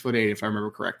in at 6'8", if I remember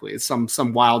correctly. It's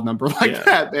some wild number like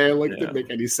that. There, didn't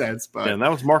make any sense. But and that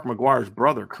was Mark McGuire's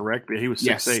brother, correct? He was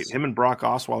 6'8". Him and Brock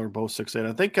Osweiler were both 6'8".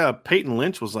 I think Peyton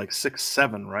Lynch was like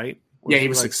 6'7", right? He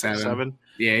was like 6'7".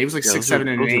 Yeah, he was like 6'7" and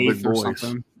an eighth or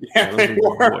something. Yeah, they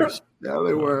were. Yeah,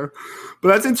 they were. But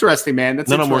that's interesting, man. None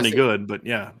of them were any good, but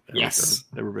yeah. Yes.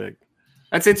 They were big.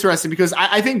 That's interesting because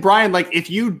I think, Brian, like if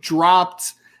you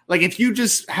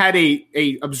just had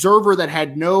a observer that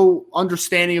had no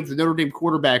understanding of the Notre Dame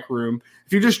quarterback room,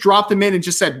 if you just dropped them in and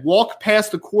just said, walk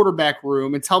past the quarterback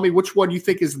room and tell me which one you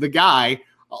think is the guy,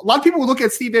 a lot of people would look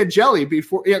at Steve Angeli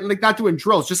before, like not doing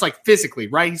drills, just like physically,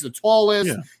 right? He's the tallest.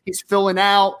 Yeah. He's filling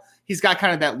out. He's got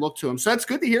kind of that look to him. So that's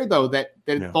good to hear, though, that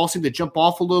the ball seemed to jump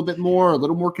off a little bit more, a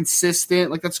little more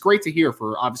consistent. Like, that's great to hear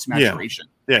for obvious maturation.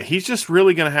 Yeah, he's just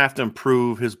really going to have to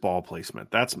improve his ball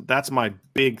placement. That's my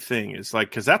big thing. Is like,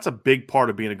 because that's a big part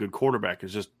of being a good quarterback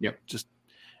is just,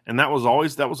 and that was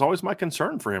always my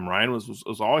concern for him, Ryan, was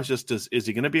always just, is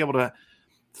he going to be able to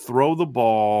throw the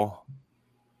ball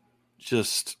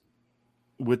just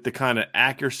with the kind of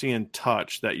accuracy and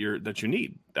touch that you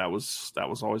need. That was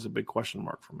always a big question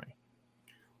mark for me.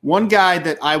 One guy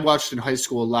that I watched in high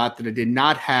school a lot that I did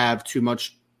not have too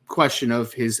much question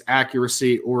of his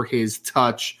accuracy or his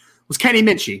touch was Kenny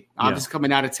Minchie, obviously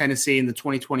coming out of Tennessee in the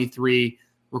 2023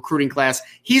 recruiting class.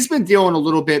 He's been dealing a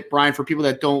little bit, Brian, for people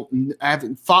that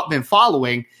haven't been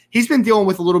following, he's been dealing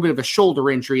with a little bit of a shoulder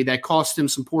injury that cost him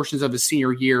some portions of his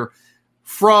senior year.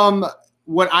 From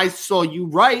what I saw you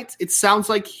write, it sounds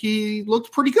like he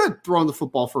looked pretty good throwing the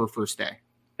football for a first day.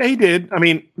 Yeah, he did. I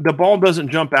mean, the ball doesn't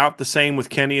jump out the same with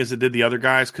Kenny as it did the other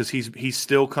guys because he's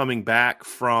still coming back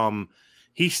from –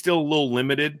 he's still a little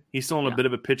limited. He's still in a bit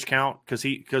of a pitch count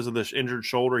because of this injured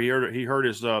shoulder. He hurt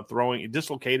his he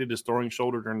dislocated his throwing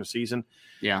shoulder during the season.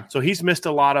 Yeah. So he's missed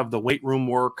a lot of the weight room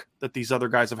work that these other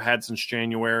guys have had since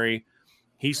January.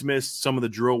 He's missed some of the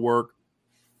drill work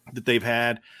that they've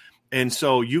had. And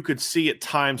so you could see at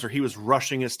times where he was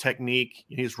rushing his technique.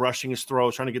 He's rushing his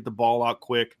throws, trying to get the ball out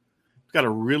quick. He's got a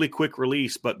really quick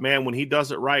release. But, man, when he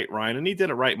does it right, Ryan, and he did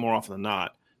it right more often than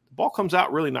not, the ball comes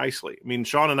out really nicely. I mean,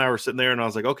 Sean and I were sitting there, and I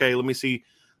was like, okay, let me see.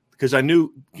 Because I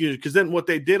knew – because then what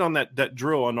they did on that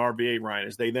drill on RBA, Ryan,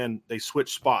 is they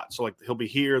switch spots. So, like, he'll be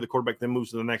here. The quarterback then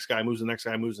moves to the next guy, moves to the next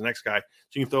guy, moves to the next guy.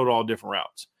 So you can throw it all different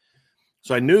routes.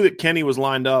 So I knew that Kenny was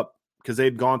lined up because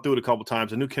they'd gone through it a couple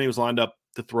times. I knew Kenny was lined up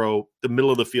to throw the middle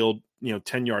of the field,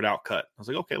 10-yard out cut. I was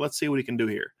like, okay, let's see what he can do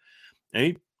here. And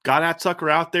he got that sucker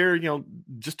out there,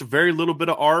 just a very little bit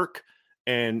of arc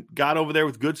and got over there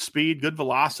with good speed, good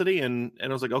velocity. And I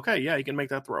was like, okay, yeah, he can make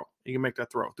that throw. He can make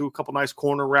that throw. Threw a couple nice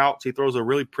corner routes. He throws a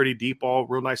really pretty deep ball,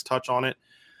 real nice touch on it.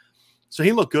 So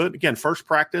he looked good. Again, first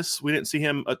practice, we didn't see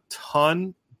him a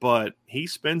ton, but he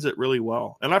spins it really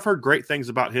well. And I've heard great things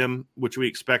about him, which we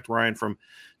expect, Ryan, from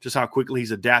just how quickly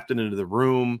he's adapted into the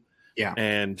room. Yeah.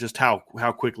 And just how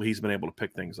quickly he's been able to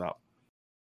pick things up.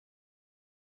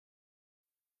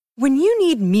 When you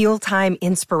need mealtime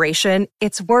inspiration,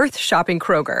 it's worth shopping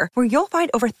Kroger, where you'll find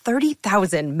over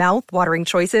 30,000 mouth-watering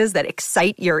choices that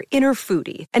excite your inner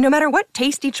foodie. And no matter what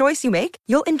tasty choice you make,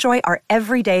 you'll enjoy our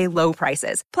everyday low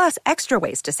prices, plus extra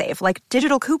ways to save, like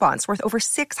digital coupons worth over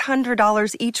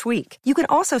 $600 each week. You can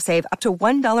also save up to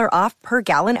 $1 off per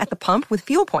gallon at the pump with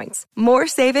fuel points. More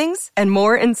savings and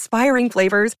more inspiring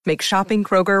flavors make shopping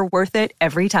Kroger worth it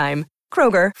every time.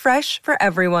 Kroger, fresh for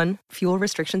everyone. Fuel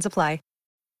restrictions apply.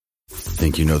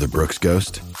 Think you know the Brooks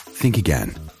Ghost? Think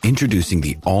again. Introducing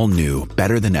the all-new,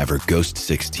 better-than-ever Ghost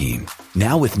 16.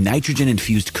 Now with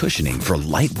nitrogen-infused cushioning for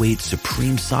lightweight,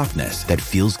 supreme softness that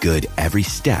feels good every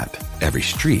step, every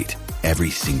street, every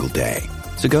single day.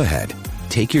 So go ahead,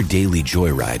 take your daily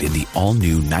joyride in the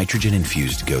all-new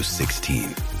nitrogen-infused Ghost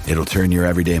 16. It'll turn your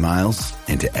everyday miles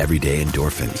into everyday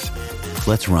endorphins.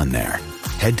 Let's run there.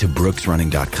 Head to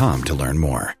brooksrunning.com to learn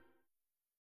more.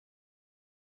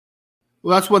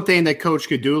 Well, that's one thing that Coach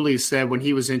Gaduli said when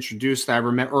he was introduced. I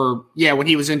remember, when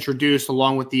he was introduced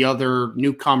along with the other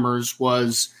newcomers,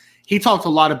 was he talked a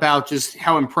lot about just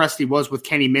how impressed he was with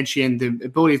Kenny Minchie and the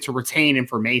ability to retain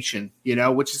information,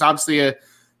 which is obviously a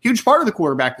huge part of the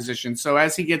quarterback position. So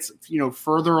as he gets,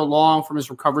 further along from his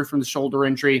recovery from the shoulder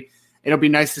injury, it'll be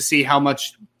nice to see how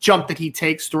much jump that he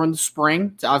takes during the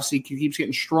spring. Obviously, he keeps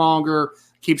getting stronger,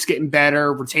 keeps getting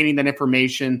better, retaining that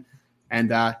information. And,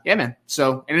 man.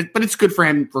 So, but it's good for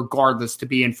him regardless to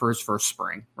be in for his first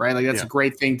spring, right? Like that's a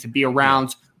great thing to be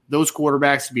around those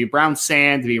quarterbacks, to be around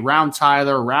Sam, to be around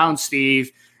Tyler, around Steve,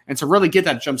 and to really get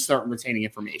that jump start and retaining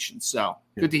information. So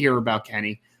good to hear about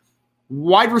Kenny.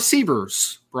 Wide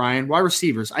receivers, Brian, wide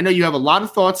receivers. I know you have a lot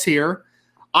of thoughts here.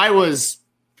 I was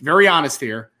very honest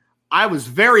here. I was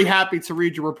very happy to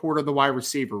read your report of the wide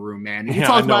receiver room, man. You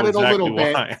talked about it a little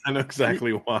bit. I know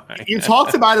exactly why. You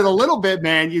talked about it a little bit,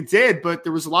 man. You did, but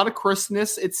there was a lot of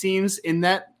crispness, it seems, in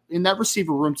that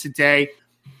receiver room today.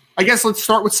 I guess let's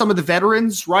start with some of the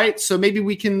veterans, right? So maybe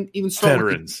we can even start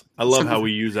veterans. I love how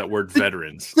we use that word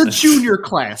veterans. The junior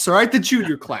class, all right? The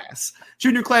junior class.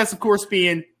 Junior class, of course,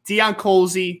 being Deion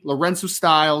Colzie, Lorenzo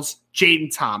Styles,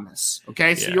 Jaden Thomas.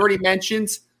 Okay, so you already mentioned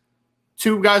 –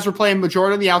 two guys were playing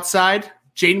majority on the outside.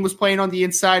 Jaden was playing on the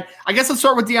inside. I guess let's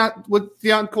start with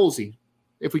Deion Colzie,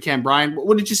 if we can, Brian.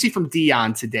 What did you see from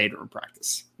Deion today during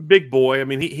practice? Big boy. I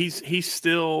mean, he's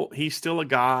still a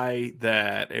guy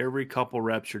that every couple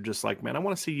reps you're just like, man, I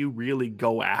want to see you really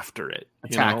go after it.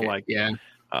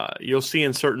 You'll see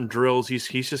in certain drills he's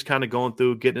just kind of going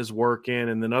through, getting his work in,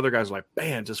 and then other guys are like,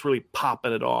 bam, just really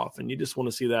popping it off, and you just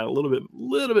want to see that a little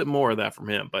bit more of that from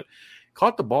him, but.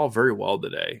 Caught the ball very well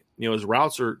today. His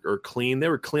routes are clean. They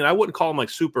were clean. I wouldn't call them like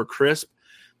super crisp,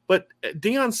 but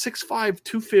Deion's 6'5",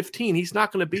 215. He's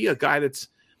not going to be a guy that's,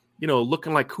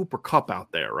 looking like Cooper Kupp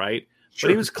out there, right? Sure.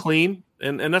 But he was clean.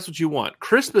 And that's what you want.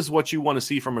 Crisp is what you want to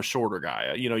see from a shorter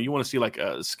guy. You want to see like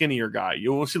a skinnier guy.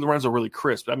 You want to see Lorenzo really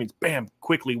crisp. That means bam,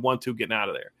 quickly 1-2 getting out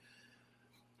of there.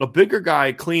 A bigger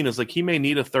guy clean is like he may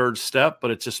need a third step,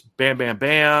 but it's just bam, bam,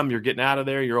 bam. You're getting out of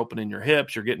there. You're opening your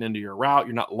hips. You're getting into your route.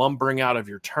 You're not lumbering out of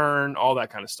your turn, all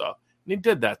that kind of stuff. And he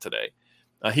did that today.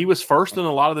 He was first in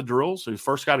a lot of the drills. So he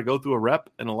first got to go through a rep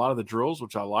in a lot of the drills,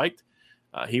 which I liked.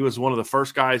 He was one of the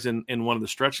first guys in one of the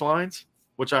stretch lines,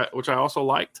 which I also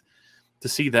liked to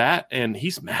see that. And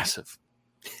he's massive.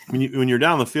 When you're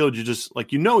down the field, you just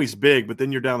like, he's big, but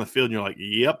then you're down the field and you're like,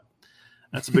 yep,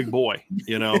 that's a big boy,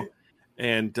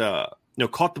 and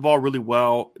caught the ball really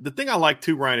well. The thing I like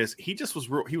too, Ryan, is he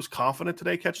was confident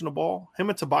today catching the ball. Him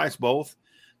and Tobias both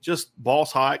just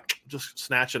balls high, just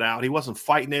snatch it out. He wasn't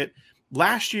fighting it.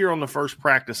 Last year on the first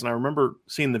practice, and I remember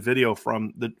seeing the video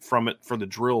from it for the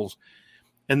drills,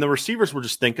 and the receivers were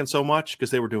just thinking so much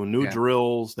because they were doing new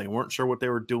drills. They weren't sure what they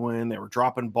were doing. They were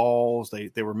dropping balls.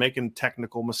 They were making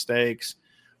technical mistakes.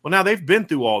 Well, now they've been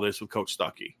through all this with Coach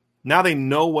Stuckey. Now they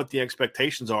know what the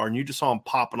expectations are, and you just saw them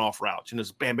popping off routes,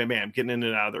 just bam, bam, bam, getting in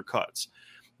and out of their cuts,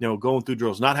 going through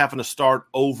drills, not having to start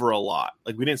over a lot.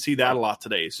 Like we didn't see that a lot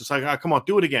today. It's just like, oh, come on,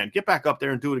 do it again. Get back up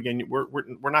there and do it again.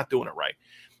 We're not doing it right.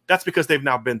 That's because they've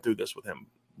now been through this with him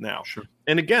now. Sure.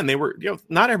 And again, they were,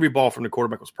 not every ball from the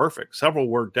quarterback was perfect. Several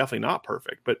were definitely not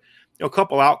perfect, but a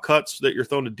couple out cuts that you're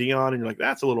throwing to Dion and you're like,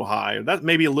 that's a little high. Or that's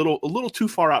maybe a little too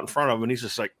far out in front of him. And he's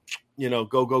just like,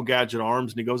 go gadget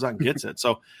arms, and he goes out and gets it.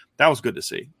 So that was good to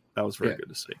see. That was very good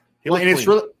to see.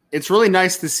 And it's really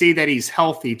nice to see that he's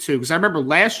healthy too. Because I remember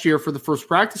last year for the first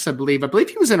practice, I believe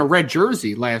he was in a red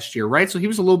jersey last year, right? So he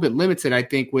was a little bit limited, I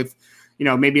think, with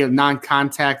maybe a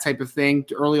non-contact type of thing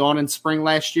early on in spring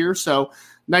last year. So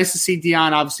nice to see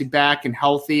Dion obviously back and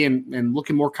healthy and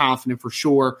looking more confident for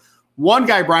sure. One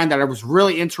guy, Brian, that I was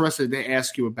really interested to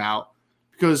ask you about,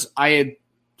 because I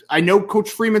know Coach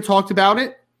Freeman talked about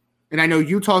it, and I know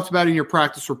you talked about it in your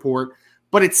practice report,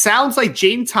 but it sounds like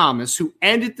Jaden Thomas, who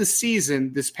ended the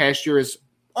season this past year, is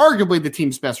arguably the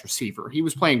team's best receiver. He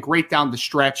was playing great down the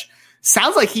stretch.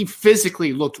 Sounds like he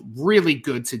physically looked really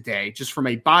good today, just from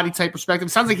a body type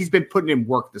perspective. Sounds like he's been putting in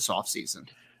work this offseason.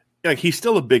 Yeah, he's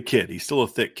still a big kid. He's still a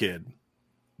thick kid.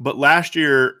 But last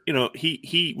year,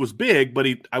 he was big, but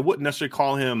I wouldn't necessarily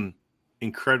call him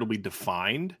incredibly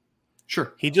defined.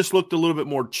 Sure. He just looked a little bit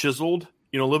more chiseled,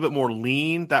 a little bit more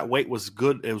lean. That weight was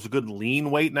good. It was a good lean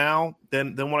weight now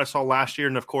than what I saw last year.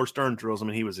 And, of course, during drills,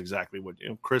 he was exactly what,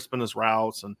 crisp in his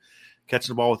routes and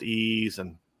catching the ball with ease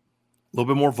and a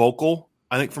little bit more vocal,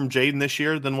 I think, from Jaden this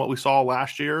year than what we saw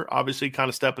last year. Obviously, kind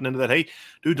of stepping into that, hey,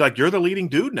 dude, like you're the leading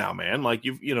dude now, man. Like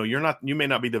you may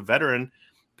not be the veteran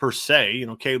per se.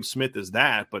 Caleb Smith is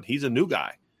that, but he's a new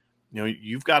guy.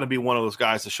 You've got to be one of those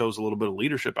guys that shows a little bit of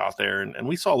leadership out there, and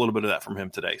we saw a little bit of that from him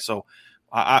today. So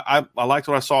I liked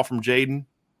what I saw from Jaden.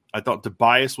 I thought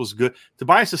Tobias was good.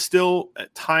 Tobias is still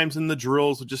at times in the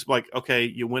drills just like, okay,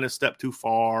 you went a step too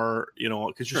far,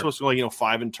 because you're supposed to go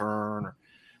 5 and turn, or,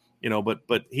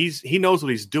 but he knows what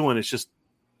he's doing. It's just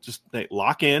they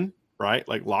lock in, right?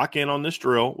 Like lock in on this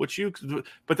drill,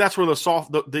 but that's where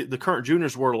the current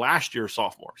juniors were last year,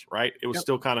 sophomores, right? It was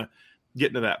still kind of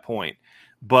getting to that point.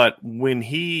 But when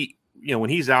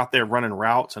he's out there running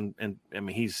routes and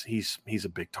he's a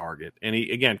big target, and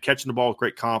he, again, catching the ball with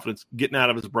great confidence, getting out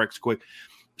of his breaks quick,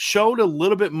 showed a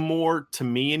little bit more to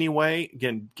me anyway.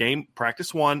 Again, game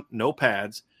practice 1, no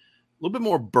pads, a little bit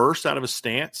more burst out of his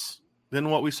stance than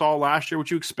what we saw last year,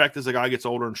 which you expect as a guy gets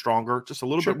older and stronger, just a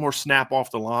little bit more snap off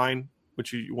the line,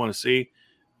 which you want to see.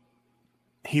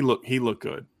 He looked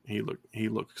good. He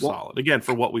looked solid again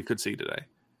for what we could see today.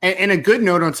 And a good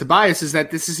note on Tobias is that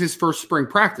this is his first spring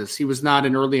practice. He was not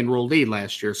an early enrollee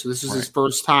last year, so this is his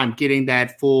first time getting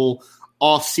that full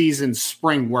off-season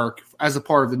spring work as a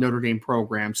part of the Notre Dame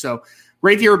program. So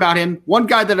great to hear about him. One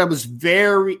guy that I was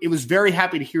very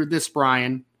happy to hear this,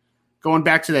 Brian, going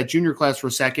back to that junior class for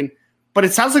a second, but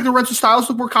it sounds like Lorenzo Styles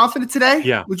looked more confident today.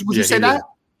 Yeah. Would you say that?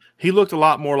 He looked a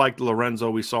lot more like the Lorenzo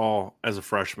we saw as a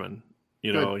freshman.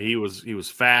 He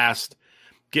was fast,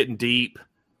 getting deep.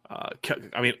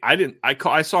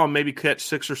 I saw him maybe catch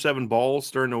 6 or 7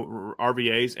 balls during the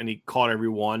RVAs, and he caught every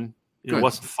one. He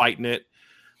wasn't fighting it.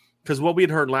 Because what we had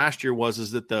heard last year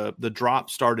was that the drop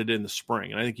started in the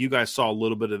spring, and I think you guys saw a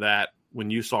little bit of that when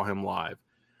you saw him live.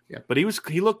 Yeah, but he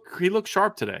looked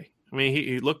sharp today.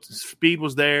 He looked, his speed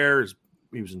was there.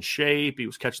 He was in shape. He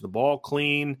was catching the ball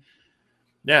clean.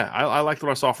 Yeah, I liked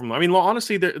what I saw from him.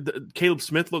 Honestly, Caleb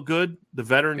Smith looked good. The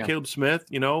veteran Caleb Smith,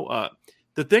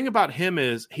 the thing about him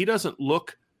is he doesn't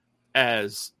look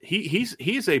as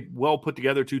he's a well put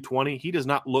together 220. He does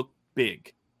not look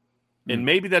big, and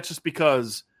maybe that's just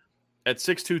because at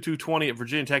 6'2", 220 at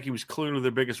Virginia Tech, he was clearly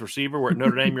their biggest receiver. Where at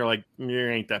Notre Dame, you're like, you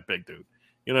ain't that big, dude.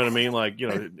 You know what I mean? Like,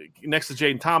 next to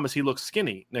Jaden Thomas, he looks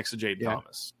skinny next to Jaden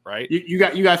Thomas, right? You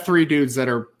got three dudes that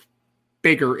are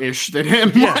bigger-ish than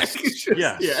him.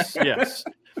 Yes.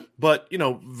 But,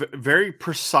 very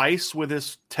precise with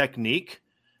his technique.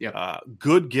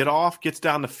 Good get off, gets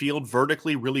down the field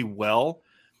vertically really well.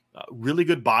 Really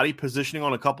good body positioning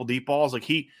on a couple deep balls. Like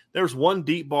there was one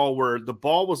deep ball where the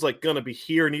ball was like going to be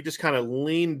here, and he just kind of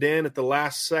leaned in at the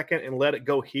last second and let it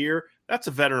go here. That's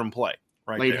a veteran play,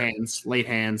 right? Late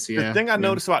hands. Yeah. The thing I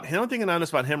noticed about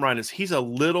him, Ryan, is he's a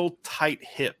little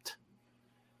tight-hipped,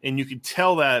 and you could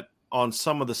tell that on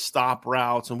some of the stop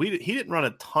routes. And he didn't run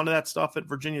a ton of that stuff at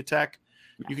Virginia Tech.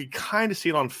 You could kind of see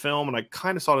it on film, and I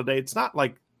kind of saw today. It's not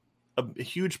like a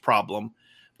huge problem.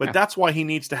 But that's why he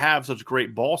needs to have such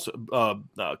great ball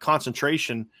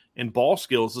concentration and ball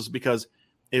skills, is because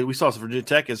we saw this at Virginia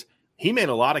Tech is he made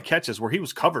a lot of catches where he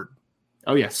was covered.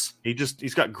 Oh yes,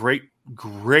 he's got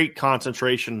great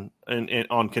concentration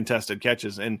on contested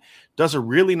catches and does a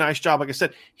really nice job. Like I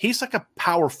said, he's like a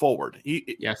power forward.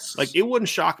 Like it wouldn't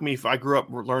shock me if I grew up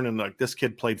learning like this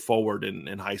kid played forward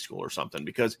in high school or something,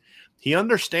 because he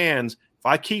understands if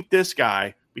I keep this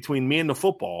guy between me and the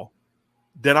football,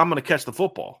 then I'm going to catch the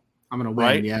football. I'm going to win.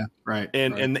 Right? Yeah. Right.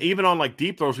 And even on like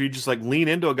deep throws where you just like lean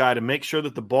into a guy to make sure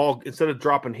that the ball, instead of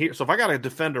dropping here. So if I got a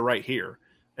defender right here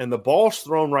and the ball's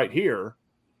thrown right here,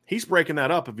 he's breaking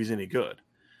that up if he's any good.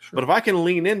 Sure. But if I can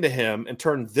lean into him and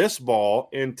turn this ball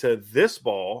into this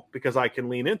ball because I can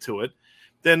lean into it,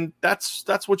 then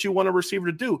that's what you want a receiver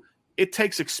to do. It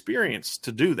takes experience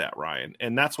to do that, Ryan.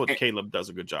 And that's what Caleb does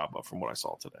a good job of from what I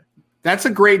saw today. That's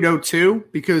a great note, too,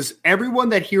 because everyone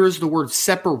that hears the word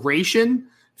separation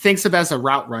thinks of as a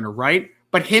route runner, right?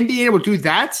 But him being able to do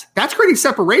that's creating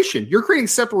separation. You're creating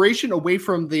separation away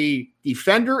from the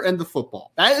defender and the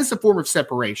football. That is a form of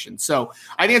separation. So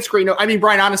I think it's great. I mean,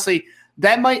 Brian, honestly,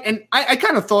 that might – and I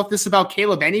kind of thought this about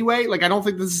Caleb anyway. Like, I don't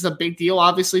think this is a big deal,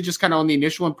 obviously, just kind of on the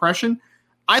initial impression.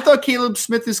 I thought Caleb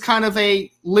Smith is kind of a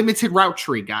limited route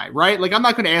tree guy, right? Like, I'm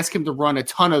not going to ask him to run a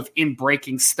ton of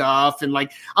in-breaking stuff, and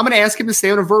like I'm going to ask him to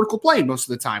stay on a vertical plane most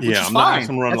of the time. Which is I'm fine. not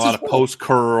asking him to run a lot of post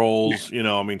curls,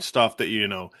 stuff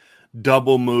that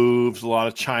double moves, a lot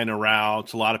of China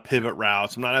routes, a lot of pivot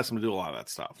routes. I'm not asking him to do a lot of that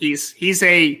stuff. He's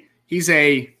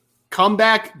a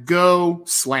comeback, go,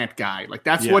 slant guy. Like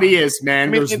that's what he is, man.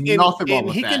 I mean, there's nothing wrong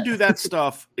with that. He can do that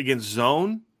stuff against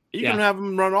zone. You can have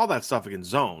him run all that stuff against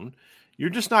zone. You're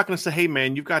just not going to say, hey,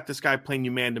 man, you've got this guy playing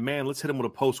you man-to-man. Let's hit him with a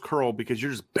post curl because you're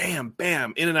just bam,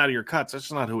 bam, in and out of your cuts. That's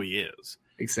just not who he is.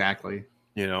 Exactly.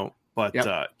 But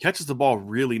catches the ball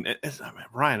really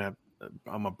 – Ryan,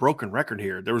 I'm a broken record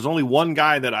here. There was only one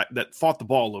guy that fought the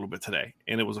ball a little bit today,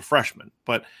 and it was a freshman.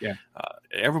 But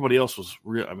everybody else was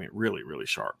really, really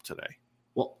sharp today.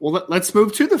 Well, let's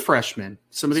move to the freshmen.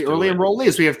 Some of the early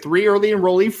enrollees. We have 3 early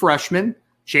enrollee freshmen,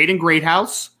 Jaden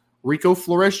Greathouse, Rico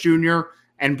Flores Jr.,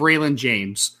 and Braylon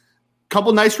James.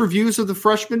 Couple nice reviews of the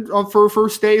freshmen for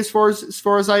first day as far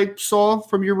as I saw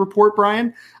from your report,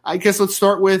 Brian. I guess let's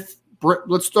start with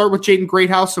Jaden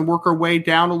Greathouse and work our way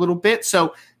down a little bit.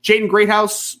 So Jaden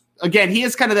Greathouse, again, he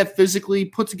has kind of that physically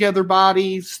put together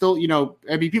body. Still,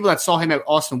 people that saw him at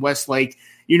Austin Westlake,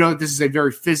 this is a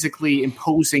very physically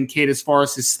imposing kid as far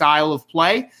as his style of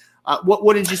play.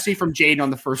 What did you see from Jaden on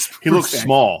the first? He looks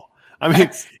small. I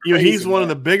mean, he's one of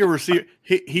the bigger receivers.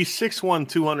 He's 6'1",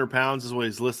 200 pounds is what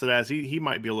he's listed as. He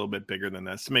might be a little bit bigger than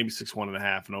that. So maybe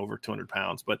 6'1.5" and over 200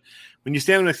 pounds. But when you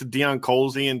stand next to Deion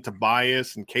Colsey and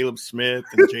Tobias and Caleb Smith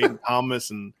and Jaden Thomas,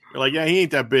 and you're like, yeah, he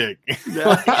ain't that big.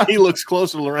 He looks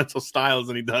closer to Lorenzo Styles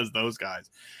than he does those guys.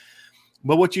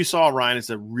 But what you saw, Ryan,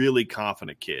 is a really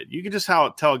confident kid. You can just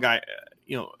tell a guy,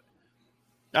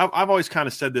 I've always kind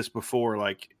of said this before,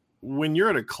 like, when you're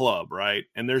at a club, right,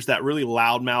 and there's that really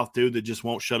loudmouth dude that just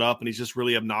won't shut up and he's just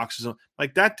really obnoxious,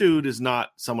 like that dude is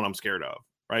not someone I'm scared of,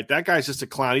 right? That guy's just a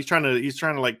clown. He's trying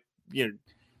to like,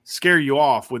 scare you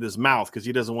off with his mouth because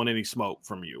he doesn't want any smoke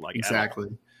from you. Like exactly.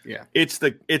 Yeah. It's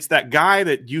that guy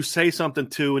that you say something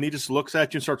to and he just looks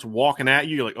at you and starts walking at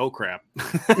you. You're like, oh crap.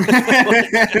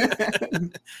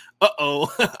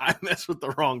 Uh-oh, I messed with the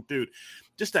wrong dude.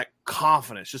 Just that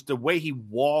confidence, just the way he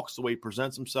walks, the way he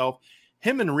presents himself.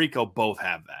 Him and Rico both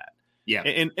have that. Yeah.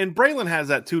 And Braylon has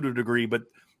that too to a degree, but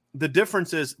the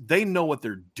difference is they know what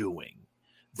they're doing.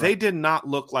 Right. They did not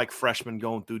look like freshmen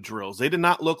going through drills. They did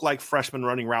not look like freshmen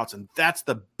running routes, and that's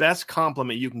the best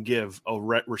compliment you can give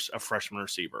a freshman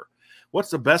receiver. What's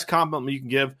the best compliment you can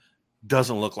give?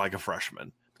 Doesn't look like a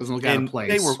freshman. Doesn't look out of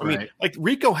place. Like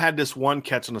Rico had this one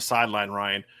catch on the sideline,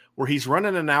 Ryan, where he's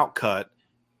running an out cut,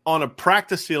 on a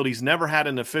practice field he's never had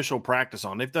an official practice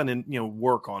on. They've done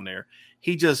work on there.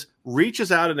 He just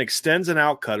reaches out and extends an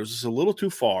out cut. It was just a little too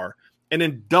far, and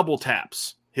then double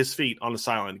taps his feet on the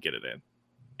sideline to get it in.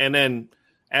 And then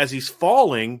as he's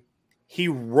falling, he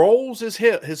rolls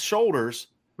his shoulders,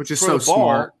 which is so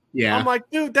smart. Yeah, I'm like,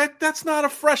 dude, that's not a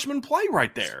freshman play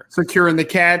right there. Securing the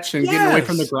catch and getting away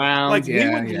from the ground. Like we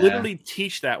would literally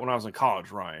teach that when I was in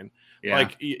college, Ryan. Yeah.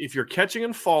 Like if you're catching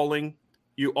and falling,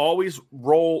 you always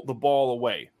roll the ball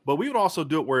away. But we would also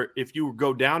do it where if you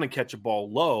go down and catch a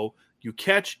ball low, you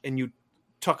catch and you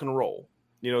tuck and roll,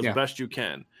 as best you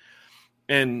can.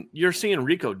 And you're seeing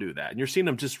Rico do that. And you're seeing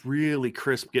him just really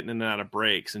crisp getting in and out of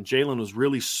breaks. And Jalen was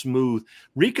really smooth.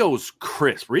 Rico's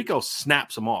crisp. Rico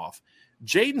snaps him off.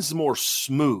 Jaden's more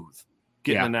smooth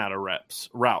getting in and out of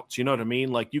routes. You know what I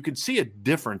mean? Like you can see a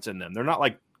difference in them. They're not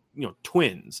like,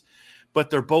 twins, but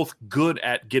they're both good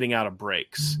at getting out of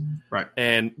breaks. Right.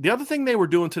 And the other thing they were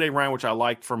doing today, Ryan, which I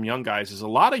liked from young guys, is a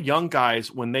lot of young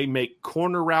guys, when they make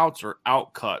corner routes or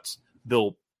out cuts,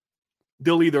 they'll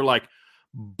either like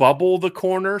bubble the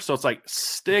corner. So it's like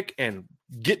stick and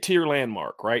get to your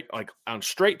landmark, right? Like on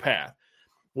straight path.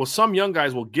 Well, some young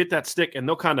guys will get that stick and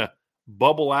they'll kind of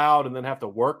bubble out and then have to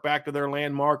work back to their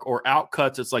landmark, or out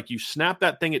cuts. It's like you snap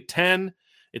that thing at 10,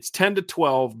 it's 10 to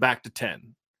 12, back to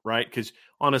 10, right? Because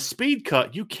on a speed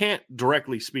cut, you can't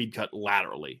directly speed cut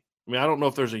laterally. I mean, I don't know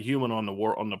if there's a human on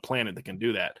the planet that can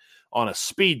do that on a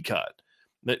speed cut.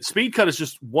 The speed cut is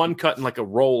just one cut and like a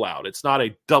rollout. It's not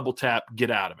a double tap,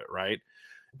 get out of it, right?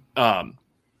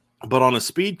 But on a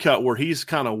speed cut where he's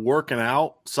kind of working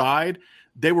outside,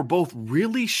 they were both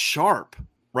really sharp,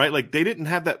 right? Like they didn't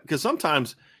have that, because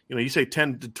sometimes, you say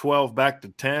 10 to 12 back to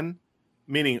 10,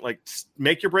 meaning like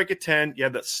make your break at 10, you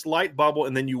have that slight bubble,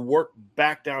 and then you work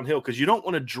back downhill because you don't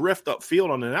want to drift upfield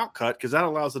on an out cut, because that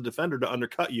allows the defender to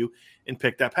undercut you and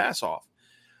pick that pass off.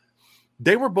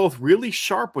 They were both really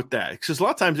sharp with that, because a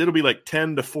lot of times it'll be like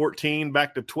 10 to 14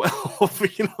 back to 12.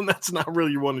 And that's not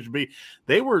really you wanted to be.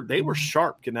 They were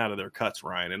sharp getting out of their cuts,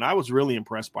 Ryan. And I was really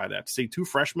impressed by that. To see two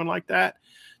freshmen like that,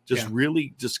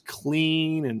 really just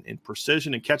clean and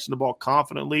precision and catching the ball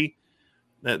confidently,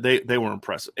 that they were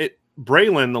impressive.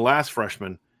 Braylon, the last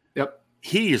freshman,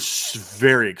 he is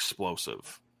very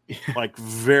explosive, like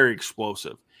very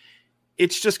explosive.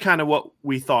 It's just kind of what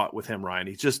we thought with him, Ryan.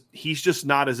 He's just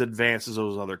not as advanced as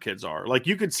those other kids are. Like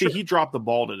you could see he dropped the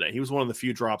ball today. He was one of the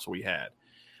few drops we had.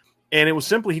 And it was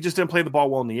simply, he just didn't play the ball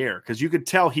well in the air, because you could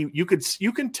tell you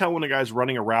can tell when a guy's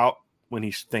running a route when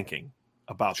he's thinking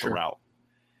about the route.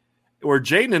 Where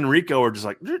Jaden and Rico are just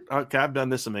like, okay, I've done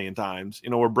this a million times.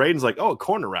 Where Braden's like, oh, a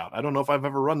corner route. I don't know if I've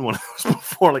ever run one of those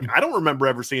before. Like, I don't remember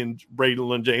ever seeing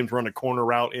Braden and James run a corner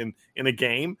route in a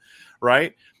game,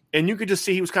 right? And you could just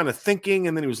see he was kind of thinking,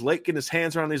 and then he was late getting his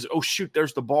hands around these. Oh shoot,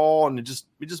 there's the ball, and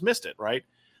we just missed it, right?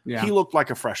 Yeah. He looked like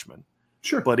a freshman,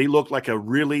 but he looked like a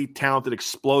really talented,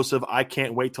 explosive. I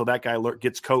can't wait till that guy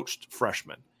gets coached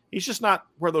freshman. He's just not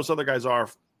where those other guys are,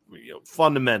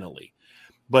 fundamentally.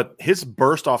 But his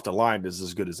burst off the line is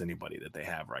as good as anybody that they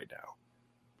have right now.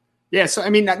 Yeah, so I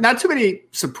mean, not too many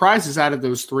surprises out of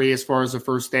those three as far as the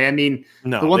first day. I mean,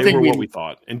 no, the one thing what we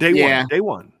thought. And day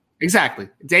one. Exactly.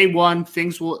 Day one,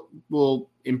 things will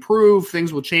improve,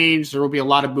 things will change. There will be a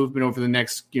lot of movement over the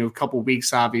next couple of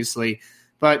weeks, obviously.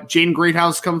 But Jaden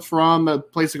Greathouse comes from a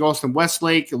place like Austin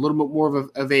Westlake, a little bit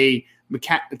more of a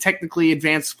technically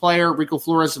advanced player. Rico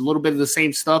Flores, a little bit of the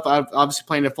same stuff, obviously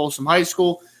playing at Folsom High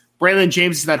School. Braylon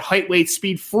James is that height, weight,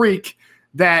 speed freak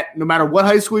that no matter what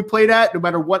high school he played at, no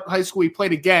matter what high school he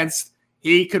played against,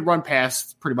 he could run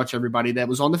past pretty much everybody that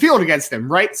was on the field against him,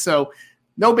 right? So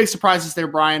no big surprises there,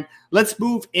 Brian. Let's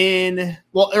move in.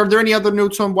 Well, are there any other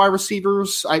notes on wide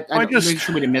receivers? I just make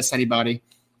sure we didn't miss anybody.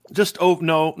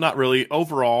 No, not really.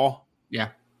 Overall, yeah,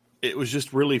 it was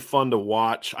just really fun to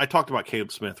watch. I talked about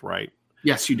Caleb Smith, right?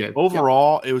 Yes, you did.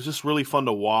 Overall, It was just really fun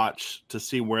to watch, to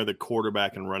see where the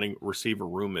quarterback and running receiver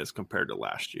room is compared to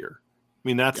last year. I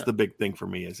mean, that's the big thing for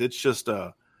me. Is it's just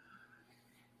a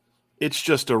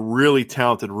really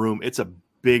talented room. It's a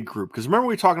big group, because remember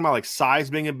we were talking about like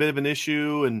size being a bit of an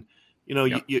issue, and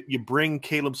you bring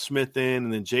Caleb Smith in,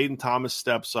 and then Jaden Thomas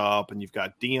steps up, and you've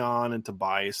got Dion and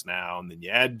Tobias now, and then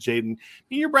you add Jaden.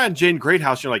 You're adding Jaden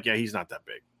Greathouse. You're like, yeah, he's not that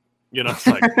big. It's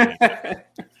like,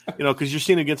 because you're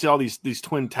seeing against all these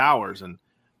twin towers,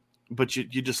 but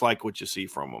you just like what you see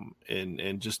from them,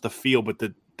 and just the feel. But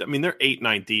they're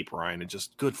 8-9 deep, Ryan, and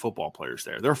just good football players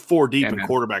there. They're 4 deep in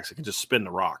quarterbacks that can just spin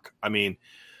the rock. I mean,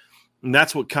 and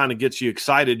that's what kind of gets you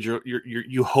excited.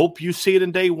 You hope you see it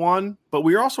in day one, but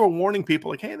we also are warning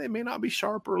people like, hey, they may not be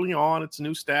sharp early on. It's a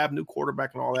new staff, new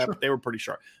quarterback, and all that. But they were pretty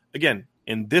sharp. Again,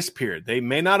 in this period. They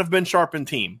may not have been sharp in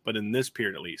team, but in this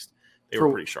period at least, they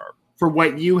were pretty sharp. For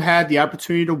what you had the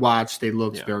opportunity to watch, they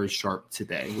looked very sharp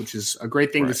today, which is a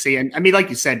great thing to see. And I mean, like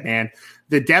you said, man,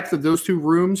 the depth of those two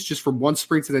rooms just from one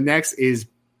spring to the next is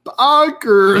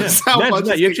bonkers. Yeah. Imagine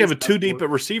that. You actually have a two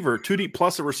deep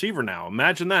plus a receiver now.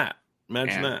 Imagine that.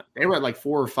 Imagine that. They were at like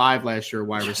 4 or 5 last year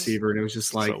wide receiver, and it was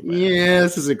just like,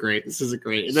 this isn't great. This isn't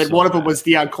great. And then one of them was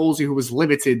Deion Colsey, who was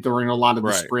limited during a lot of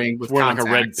the spring with wearing like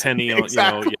a red penny on,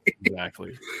 exactly.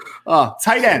 Exactly.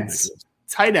 Tight ends.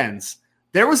 Tight ends.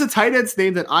 There was a tight end's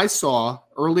name that I saw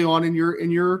early on in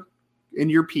your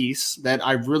piece that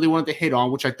I really wanted to hit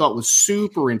on, which I thought was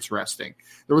super interesting.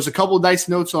 There was a couple of nice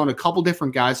notes on a couple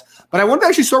different guys, but I wanted to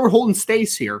actually start with Holden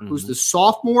Stace here, who's the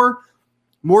sophomore,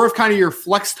 more of kind of your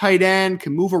flex tight end,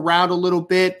 can move around a little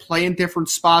bit, play in different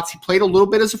spots. He played a little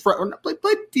bit as a freshman, played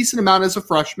a decent amount as a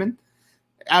freshman,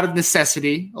 out of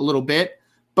necessity a little bit.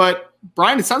 But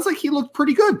Brian, it sounds like he looked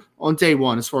pretty good on day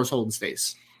one as far as Holden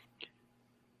Stace.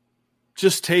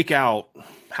 Just take out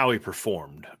how he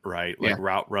performed, right? Like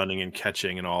route running and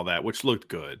catching and all that, which looked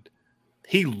good.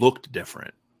 He looked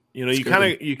different. You know, you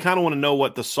kind of want to know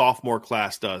what the sophomore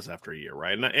class does after a year,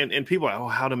 right? And people are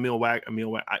like, how did Emil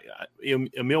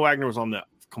Wagner was on the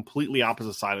completely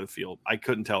opposite side of the field. I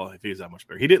couldn't tell if he was that much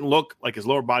bigger. He didn't look like his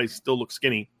lower body still looked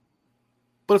skinny,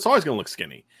 but it's always going to look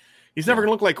skinny. He's never going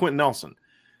to look like Quentin Nelson.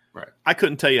 Right. I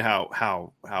couldn't tell you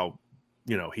how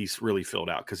he's really filled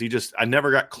out because I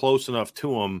never got close enough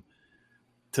to him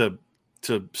to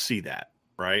see that,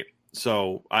 right?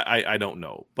 So I don't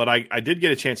know, but I did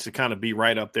get a chance to kind of be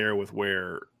right up there with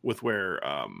where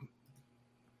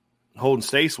Holden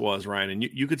Stace was, Ryan, and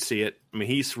you could see it. I mean,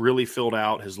 he's really filled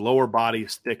out. His lower body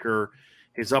is thicker,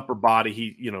 his upper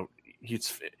body,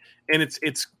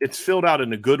 it's filled out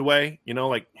in a good way. You know,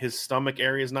 like his stomach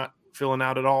area is not filling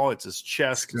out at all. It's his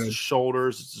chest, it's his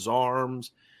shoulders, it's his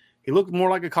arms. He looked more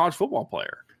like a college football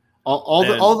player.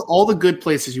 All the good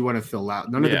places you want to fill out,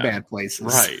 none of the bad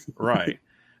places. Right.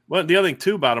 Well, the other thing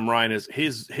too about him, Ryan, is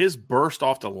his burst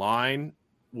off the line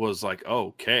was like,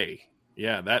 okay,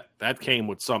 yeah, that came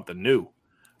with something new,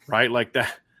 right? Like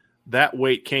that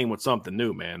weight came with something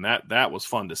new, man. That was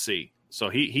fun to see. So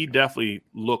he definitely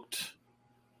looked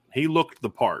the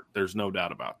part. There's no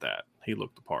doubt about that. He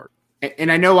looked the part.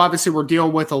 And I know, obviously, we're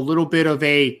dealing with a little bit of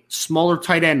a smaller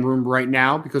tight end room right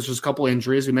now because there's a couple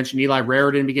injuries. We mentioned Eli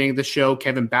Raritan in the beginning of the show,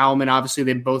 Kevin Bauman. Obviously,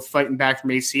 they're both fighting back from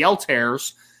ACL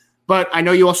tears. But I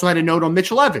know you also had a note on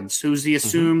Mitchell Evans, who's the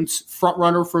assumed front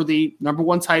runner for the number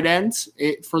one tight end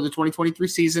for the 2023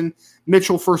 season.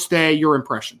 Mitchell, first day, your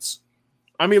impressions?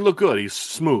 I mean, look good. He's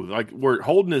smooth. Like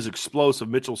Holden is explosive.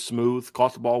 Mitchell's smooth,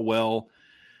 caught the ball well.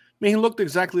 I mean, he looked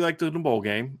exactly like the bowl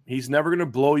game. He's never going to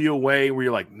blow you away where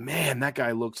you're like, man, that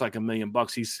guy looks like $1 million.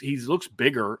 He looks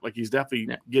bigger. Like he's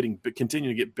definitely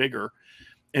continuing to get bigger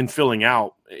and filling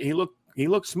out. He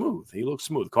looked smooth. He looked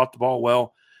smooth. Caught the ball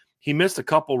well. He missed a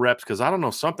couple reps because I don't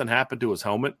know, something happened to his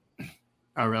helmet.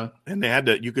 Oh, really? And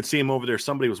you could see him over there.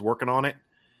 Somebody was working on it.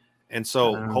 And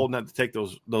so Holden had to take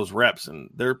those reps.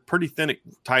 And they're pretty thin at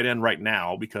tight end right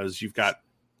now because you've got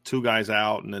 2 guys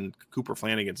out and then Cooper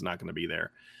Flanagan's not going to be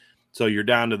there. So you're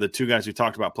down to the 2 guys we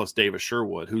talked about plus Davis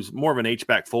Sherwood, who's more of an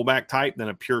H-back fullback type than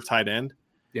a pure tight end.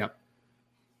 Yeah.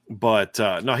 But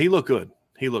no, he looked good.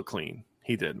 He looked clean.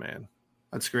 He did, man.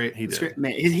 That's great. He That's did. Great.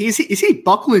 Man, is he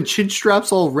buckling chin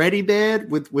straps already, man?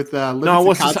 With no, it didn't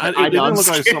look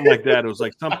like something like that. It was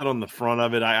like something on the front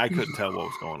of it. I couldn't tell what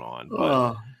was going on.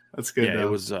 But that's good. Yeah, it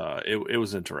was it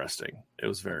was interesting. It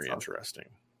was very interesting.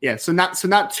 Yeah, so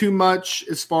not too much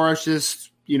as far as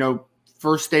just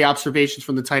first day observations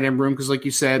from the tight end room because, like you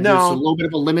said, there's a little bit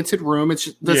of a limited room. It's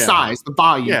just the size, the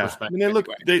volume. Yeah, perspective.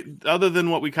 I mean, other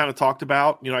than what we kind of talked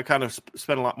about, I kind of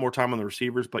spent a lot more time on the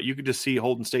receivers, but you could just see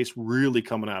Holden Stace really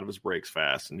coming out of his breaks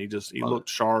fast, and he looked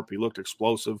sharp, he looked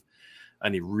explosive,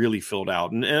 and he really filled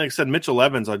out. And like I said, Mitchell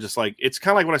Evans, I just like it's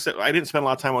kind of like what I said. I didn't spend a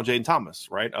lot of time on Jaden Thomas,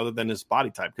 right? Other than his body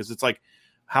type, because it's like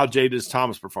how Jaden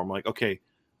Thomas performed. Like, okay,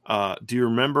 do you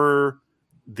remember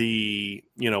the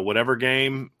whatever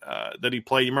game that he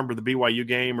played? You remember the BYU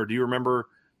game, or do you remember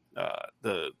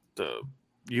the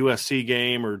USC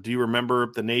game, or do you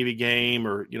remember the Navy game,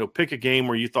 or pick a game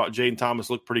where you thought Jaden Thomas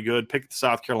looked pretty good? Pick the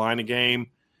South Carolina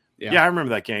game. Yeah, I remember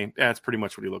that game. Yeah, that's pretty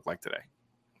much what he looked like today.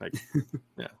 Like,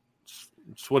 yeah,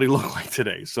 it's what he looked like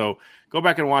today. So go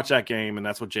back and watch that game, and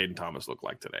that's what Jaden Thomas looked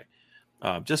like today.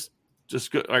 Just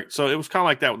good. Right, so it was kind of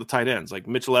like that with the tight ends. Like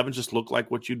Mitchell Evans just looked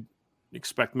like what you'd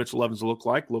expect Mitchell Evans to look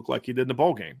like he did in the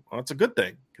bowl game. Well, that's a good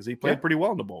thing because he played pretty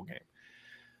well in the bowl game.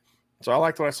 So I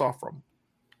liked what I saw from him.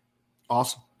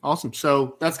 Awesome. Awesome.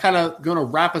 So that's kind of going to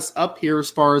wrap us up here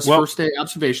as far as first day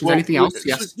observations. Anything else?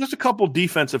 Yes. Just a couple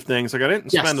defensive things. Like I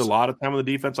didn't spend a lot of time on the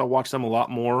defense. I'll watch them a lot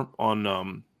more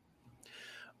on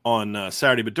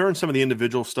Saturday, but during some of the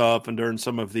individual stuff and during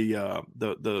some of the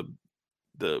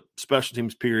special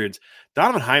teams periods,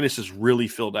 Donovan Hines has really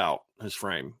filled out his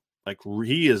frame. Like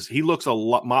he looks a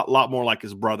lot more like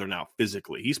his brother now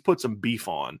physically. He's put some beef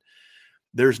on.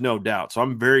 There's no doubt. So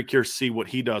I'm very curious to see what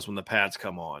he does when the pads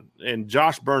come on. And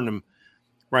Josh Burnham,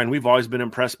 Ryan, we've always been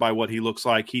impressed by what he looks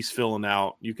like. He's filling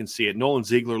out. You can see it. Nolan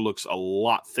Ziegler looks a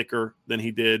lot thicker than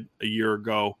he did a year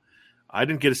ago. I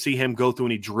didn't get to see him go through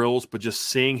any drills, but just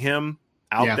seeing him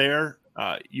out there,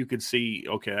 you could see,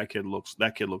 okay,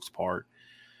 that kid looks part.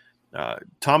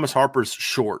 Thomas Harper's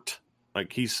short.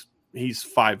 Like he's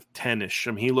 5'10"-ish.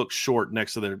 I mean, he looks short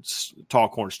next to their tall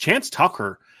corners. Chance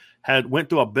Tucker went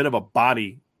through a bit of a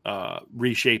body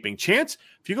reshaping. Chance,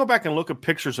 if you go back and look at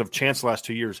pictures of Chance the last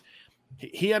 2 years,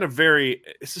 he had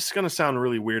it's just going to sound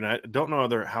really weird, and I don't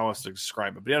know how else to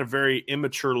describe it, but he had a very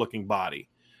immature-looking body.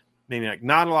 Meaning, like,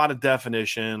 not a lot of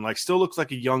definition, like, still looks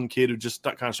like a young kid who just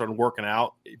kind of started working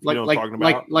out. You know what I'm talking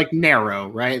about? Like narrow,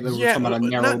 right? Yeah,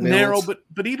 not narrow,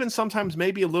 but even sometimes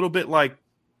maybe a little bit like,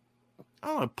 I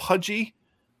don't know, pudgy,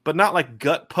 but not like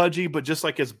gut pudgy, but just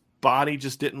like his body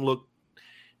just didn't look.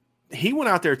 He went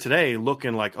out there today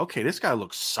looking like, okay, this guy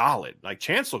looks solid. Like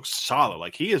Chance looks solid.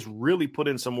 Like he has really put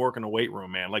in some work in the weight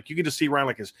room, man. Like you can just see Ryan,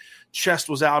 like his chest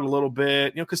was out a little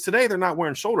bit, because today they're not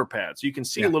wearing shoulder pads. So you can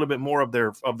see a little bit more of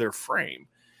their frame.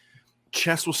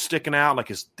 Chest was sticking out. Like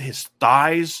his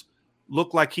thighs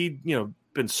looked like he'd,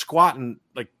 been squatting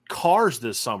like cars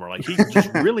this summer. Like he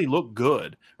just really looked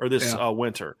good this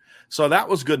winter. So that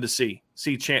was good to see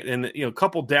Chance, and a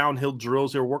couple downhill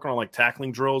drills. They were working on like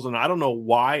tackling drills, and I don't know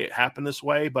why it happened this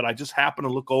way, but I just happened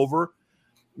to look over.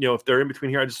 If they're in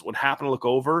between here, I just would happen to look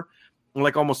over, and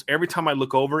like almost every time I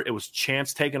look over, it was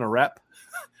Chance taking a rep.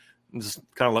 Just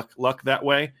kind of luck that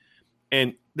way,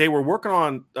 and they were working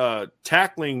on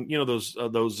tackling.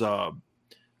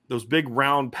 Those big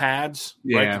round pads,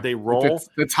 right? That they roll,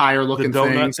 the tire looking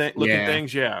things.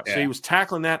 things. Yeah. So he was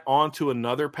tackling that onto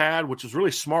another pad, which was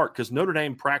really smart because Notre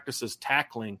Dame practices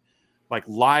tackling, like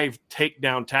live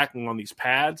takedown tackling on these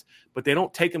pads, but they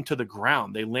don't take them to the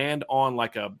ground. They land on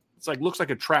looks like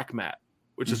a track mat,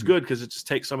 which is good because it just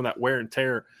takes some of that wear and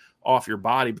tear off your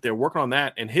body. But they're working on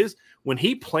that, and when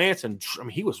he plants,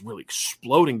 he was really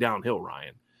exploding downhill,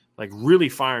 Ryan, like really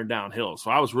firing downhill.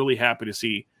 So I was really happy to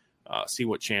see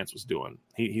what Chance was doing.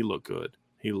 He looked good.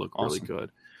 He looked really good.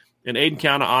 And Aiden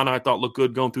Kaneana, I thought, looked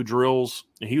good going through drills.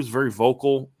 And he was very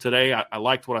vocal today. I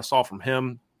liked what I saw from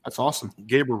him. That's awesome.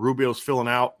 Gabriel Rubio's filling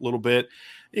out a little bit.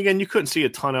 Again, you couldn't see a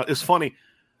ton of – it's funny.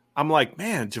 I'm like,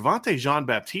 man, Javonte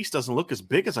Jean-Baptiste doesn't look as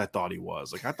big as I thought he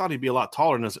was. Like, I thought he'd be a lot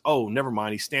taller. And I was like, oh, never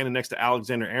mind. He's standing next to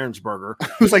Alexander Ahrensberger.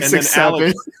 It was like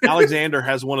 6'7". Alexander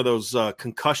has one of those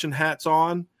concussion hats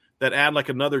on that add like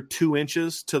another 2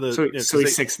 inches to the. So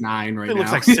he's 6'9" right now. It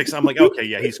looks like 6. I'm like, okay,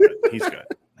 yeah, he's good. He's good.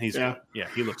 He's good. Yeah,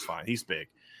 he looks fine. He's big.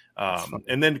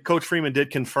 And then Coach Freeman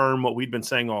did confirm what we'd been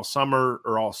saying all summer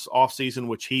or all off season,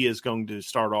 which he is going to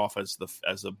start off as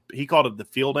he called it the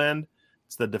field end.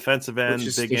 It's the defensive end,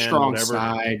 big end, strong whatever.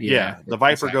 Side, the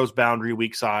Viper goes boundary,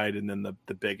 weak side, and then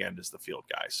the big end is the field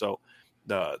guy. So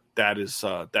that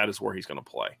is where he's going to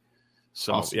play.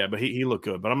 So awesome. Yeah, but he looked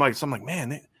good. But I'm like,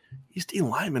 man, these D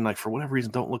linemen, like for whatever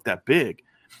reason, don't look that big.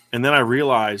 And then I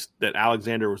realized that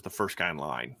Alexander was the first guy in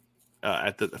line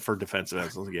for defensive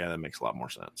ends. I was like, yeah, that makes a lot more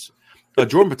sense.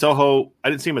 Jordan Patelho, I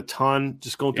didn't see him a ton,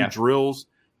 just going through drills.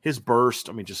 His burst,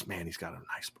 he's got a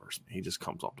nice burst. He just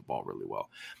comes off the ball really well.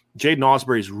 Jaden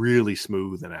Osbury is really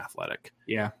smooth and athletic.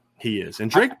 Yeah, he is. And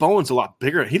Drake Bowen's a lot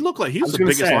bigger. He looked like he was the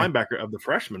biggest linebacker of the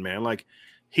freshmen, man. Like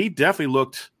he definitely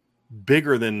looked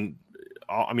bigger than.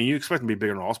 You expect him to be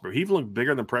bigger than Osbury. He looked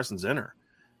bigger than Preston Zinner.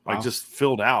 Just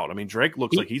filled out. Drake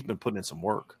looks like he's been putting in some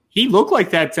work. He looked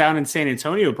like that down in San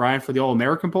Antonio, Brian, for the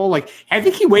All-American Bowl. Like, I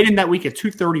think he weighed in that week at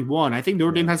 231. I think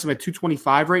Notre Dame has him at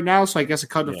 225 right now, so I guess it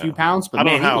cut a few pounds. But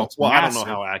I don't know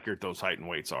how accurate those height and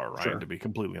weights are, right? Sure. To be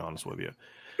completely honest with you.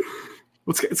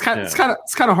 It's kind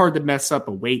of hard to mess up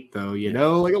a weight, though.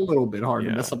 Like a little bit hard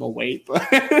to mess up a weight, but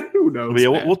who knows?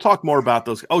 But we'll talk more about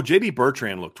those. Oh, JD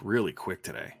Bertrand looked really quick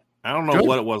today. I don't know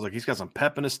what it was. Like he's got some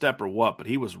pep in his step or what, but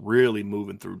he was really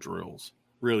moving through drills.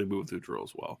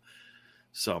 Well.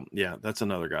 So, yeah, that's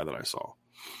another guy that I saw.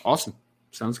 Awesome.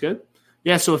 Sounds good.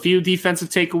 Yeah, so a few defensive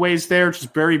takeaways there,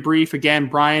 just very brief. Again,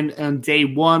 Brian on day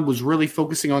one was really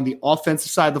focusing on the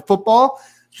offensive side of the football,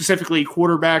 specifically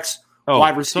quarterbacks,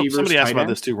 wide receivers. Somebody asked about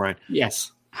this too, Ryan.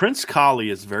 Yes. Prince Collie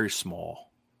is very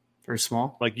small. Very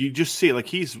small. Like you just see it. Like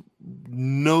he's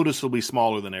noticeably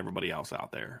smaller than everybody else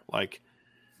out there. Like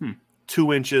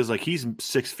 2 inches. Like he's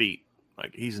 6 feet.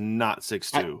 Like he's not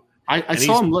 6'2". I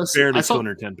saw him listed. Barely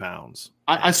 210 pounds.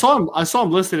 I saw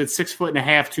him listed at 6'1.5",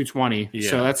 220. Yeah.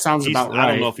 So that sounds about right. I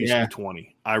don't know if he's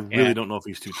 220. I really don't know if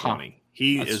he's 220.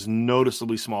 He is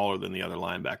noticeably smaller than the other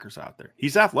linebackers out there.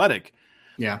 He's athletic.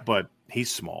 Yeah. But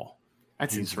he's small.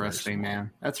 That's interesting,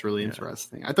 man. That's really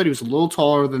interesting. I thought he was a little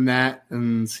taller than that.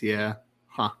 And yeah.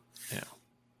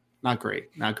 Not great.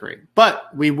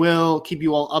 But we will keep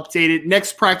you all updated.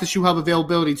 Next practice you have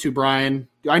availability to, Brian.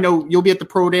 I know you'll be at the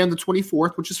Pro Day on the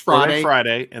 24th, which is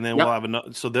Friday. And then we'll have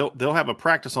another. So they'll have a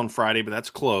practice on Friday, but that's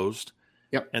closed.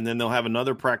 Yep. And then they'll have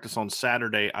another practice on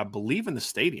Saturday, I believe, in the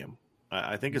stadium.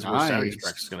 I think is where Saturday's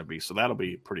practice is going to be. So that'll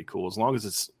be pretty cool. As long as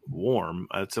it's warm.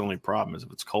 That's the only problem is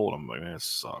if it's cold, I'm like, man, it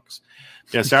sucks.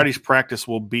 Yeah, Saturday's practice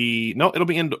will be it'll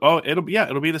be it'll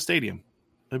be the stadium.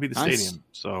 It'll be the stadium.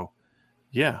 So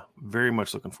yeah, very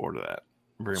much looking forward to that.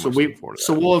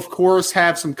 We'll of course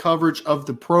have some coverage of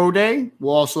the Pro Day.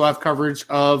 We'll also have coverage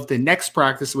of the next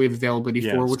practice we have availability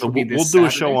for, which will be this Saturday. We'll do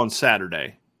a show on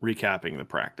Saturday recapping the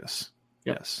practice.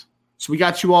 Yep. Yes. So we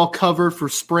got you all covered for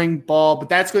spring ball, but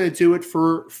that's going to do it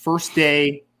for first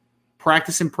day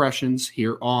practice impressions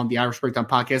here on the Irish Breakdown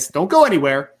Podcast. Don't go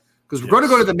anywhere because we're going to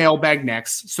go to the mailbag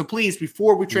next. So please,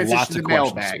 before we transition to the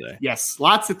mailbag,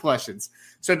 lots of questions.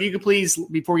 So if you could please,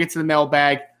 before we get to the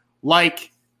mailbag,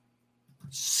 like,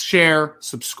 share,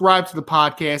 subscribe to the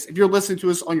podcast. If you're listening to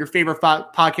us on your favorite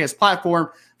podcast platform,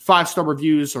 5-star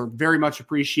reviews are very much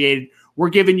appreciated. We're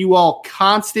giving you all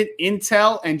constant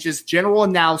intel and just general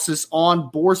analysis on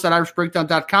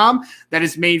boards.irishbreakdown.com that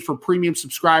is made for premium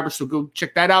subscribers, so go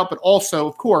check that out. But also,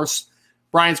 of course,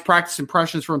 Brian's practice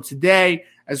impressions from today,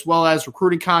 as well as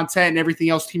recruiting content and everything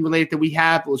else team-related that we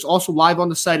have, was also live on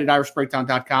the site at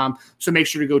irishbreakdown.com, so make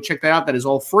sure to go check that out. That is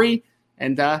all free.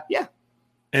 And,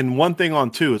 And one thing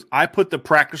on too is I put the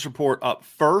practice report up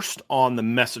first on the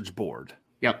message board.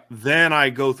 Yep. Then I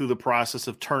go through the process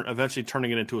of eventually turning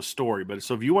it into a story. But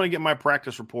so if you want to get my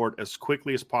practice report as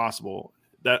quickly as possible,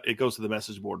 that it goes to the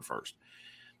message board first.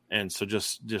 And so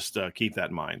just keep that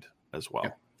in mind as well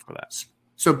for that.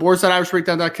 So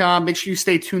boards.irishbreakdown.com. Make sure you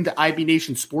stay tuned to IB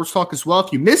Nation Sports Talk as well.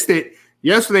 If you missed it,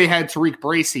 yesterday had Tariq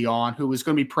Bracey on, who was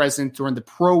going to be present during the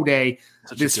Pro Day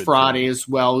this Friday as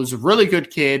well. He was a really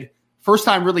good kid. First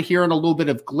time really hearing a little bit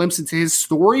of glimpse into his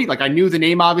story. Like I knew the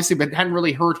name obviously, but hadn't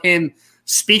really heard him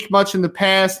speak much in the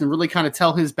past and really kind of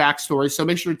tell his backstory. So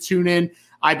make sure to tune in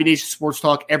IB Nation Sports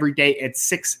Talk every day at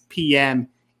 6 p.m.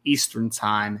 Eastern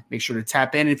time. Make sure to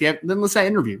tap in. If you haven't listened to that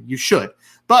interview, you should.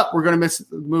 But we're going to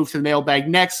move to the mailbag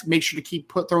next. Make sure to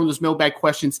keep throwing those mailbag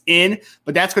questions in.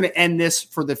 But that's going to end this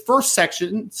for the first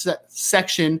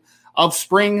section of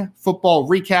spring football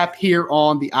recap here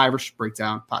on the Irish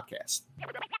Breakdown Podcast.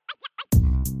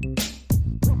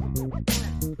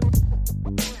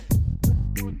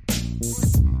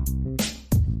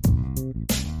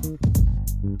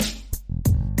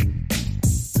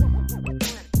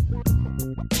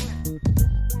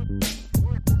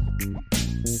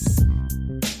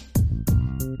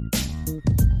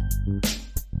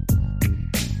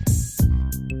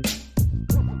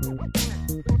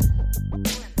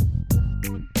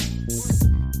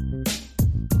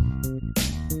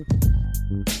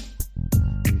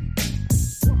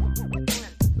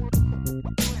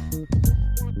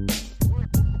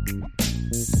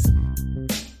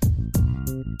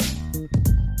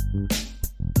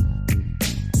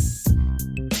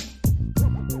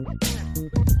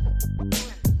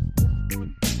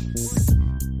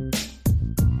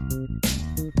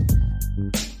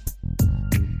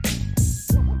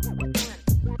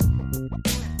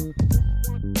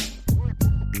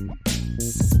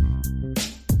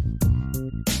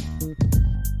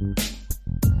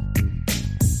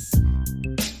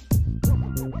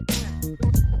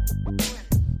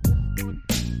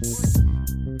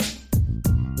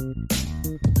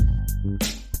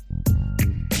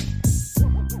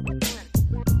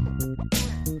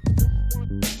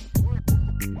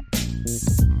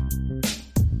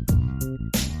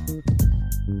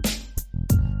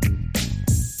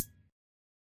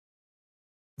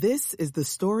 This is the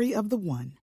story of the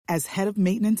one. As head of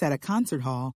maintenance at a concert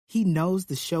hall, he knows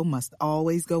the show must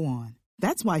always go on.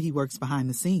 That's why he works behind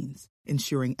the scenes,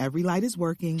 ensuring every light is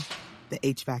working, the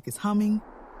HVAC is humming,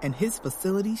 and his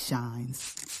facility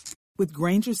shines. With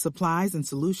Grainger's supplies and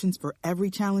solutions for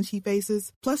every challenge he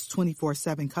faces, plus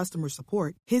 24/7 customer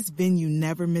support, his venue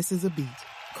never misses a beat.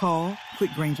 Call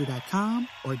quickgrainger.com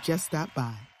or just stop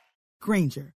by.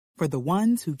 Grainger, for the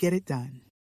ones who get it done.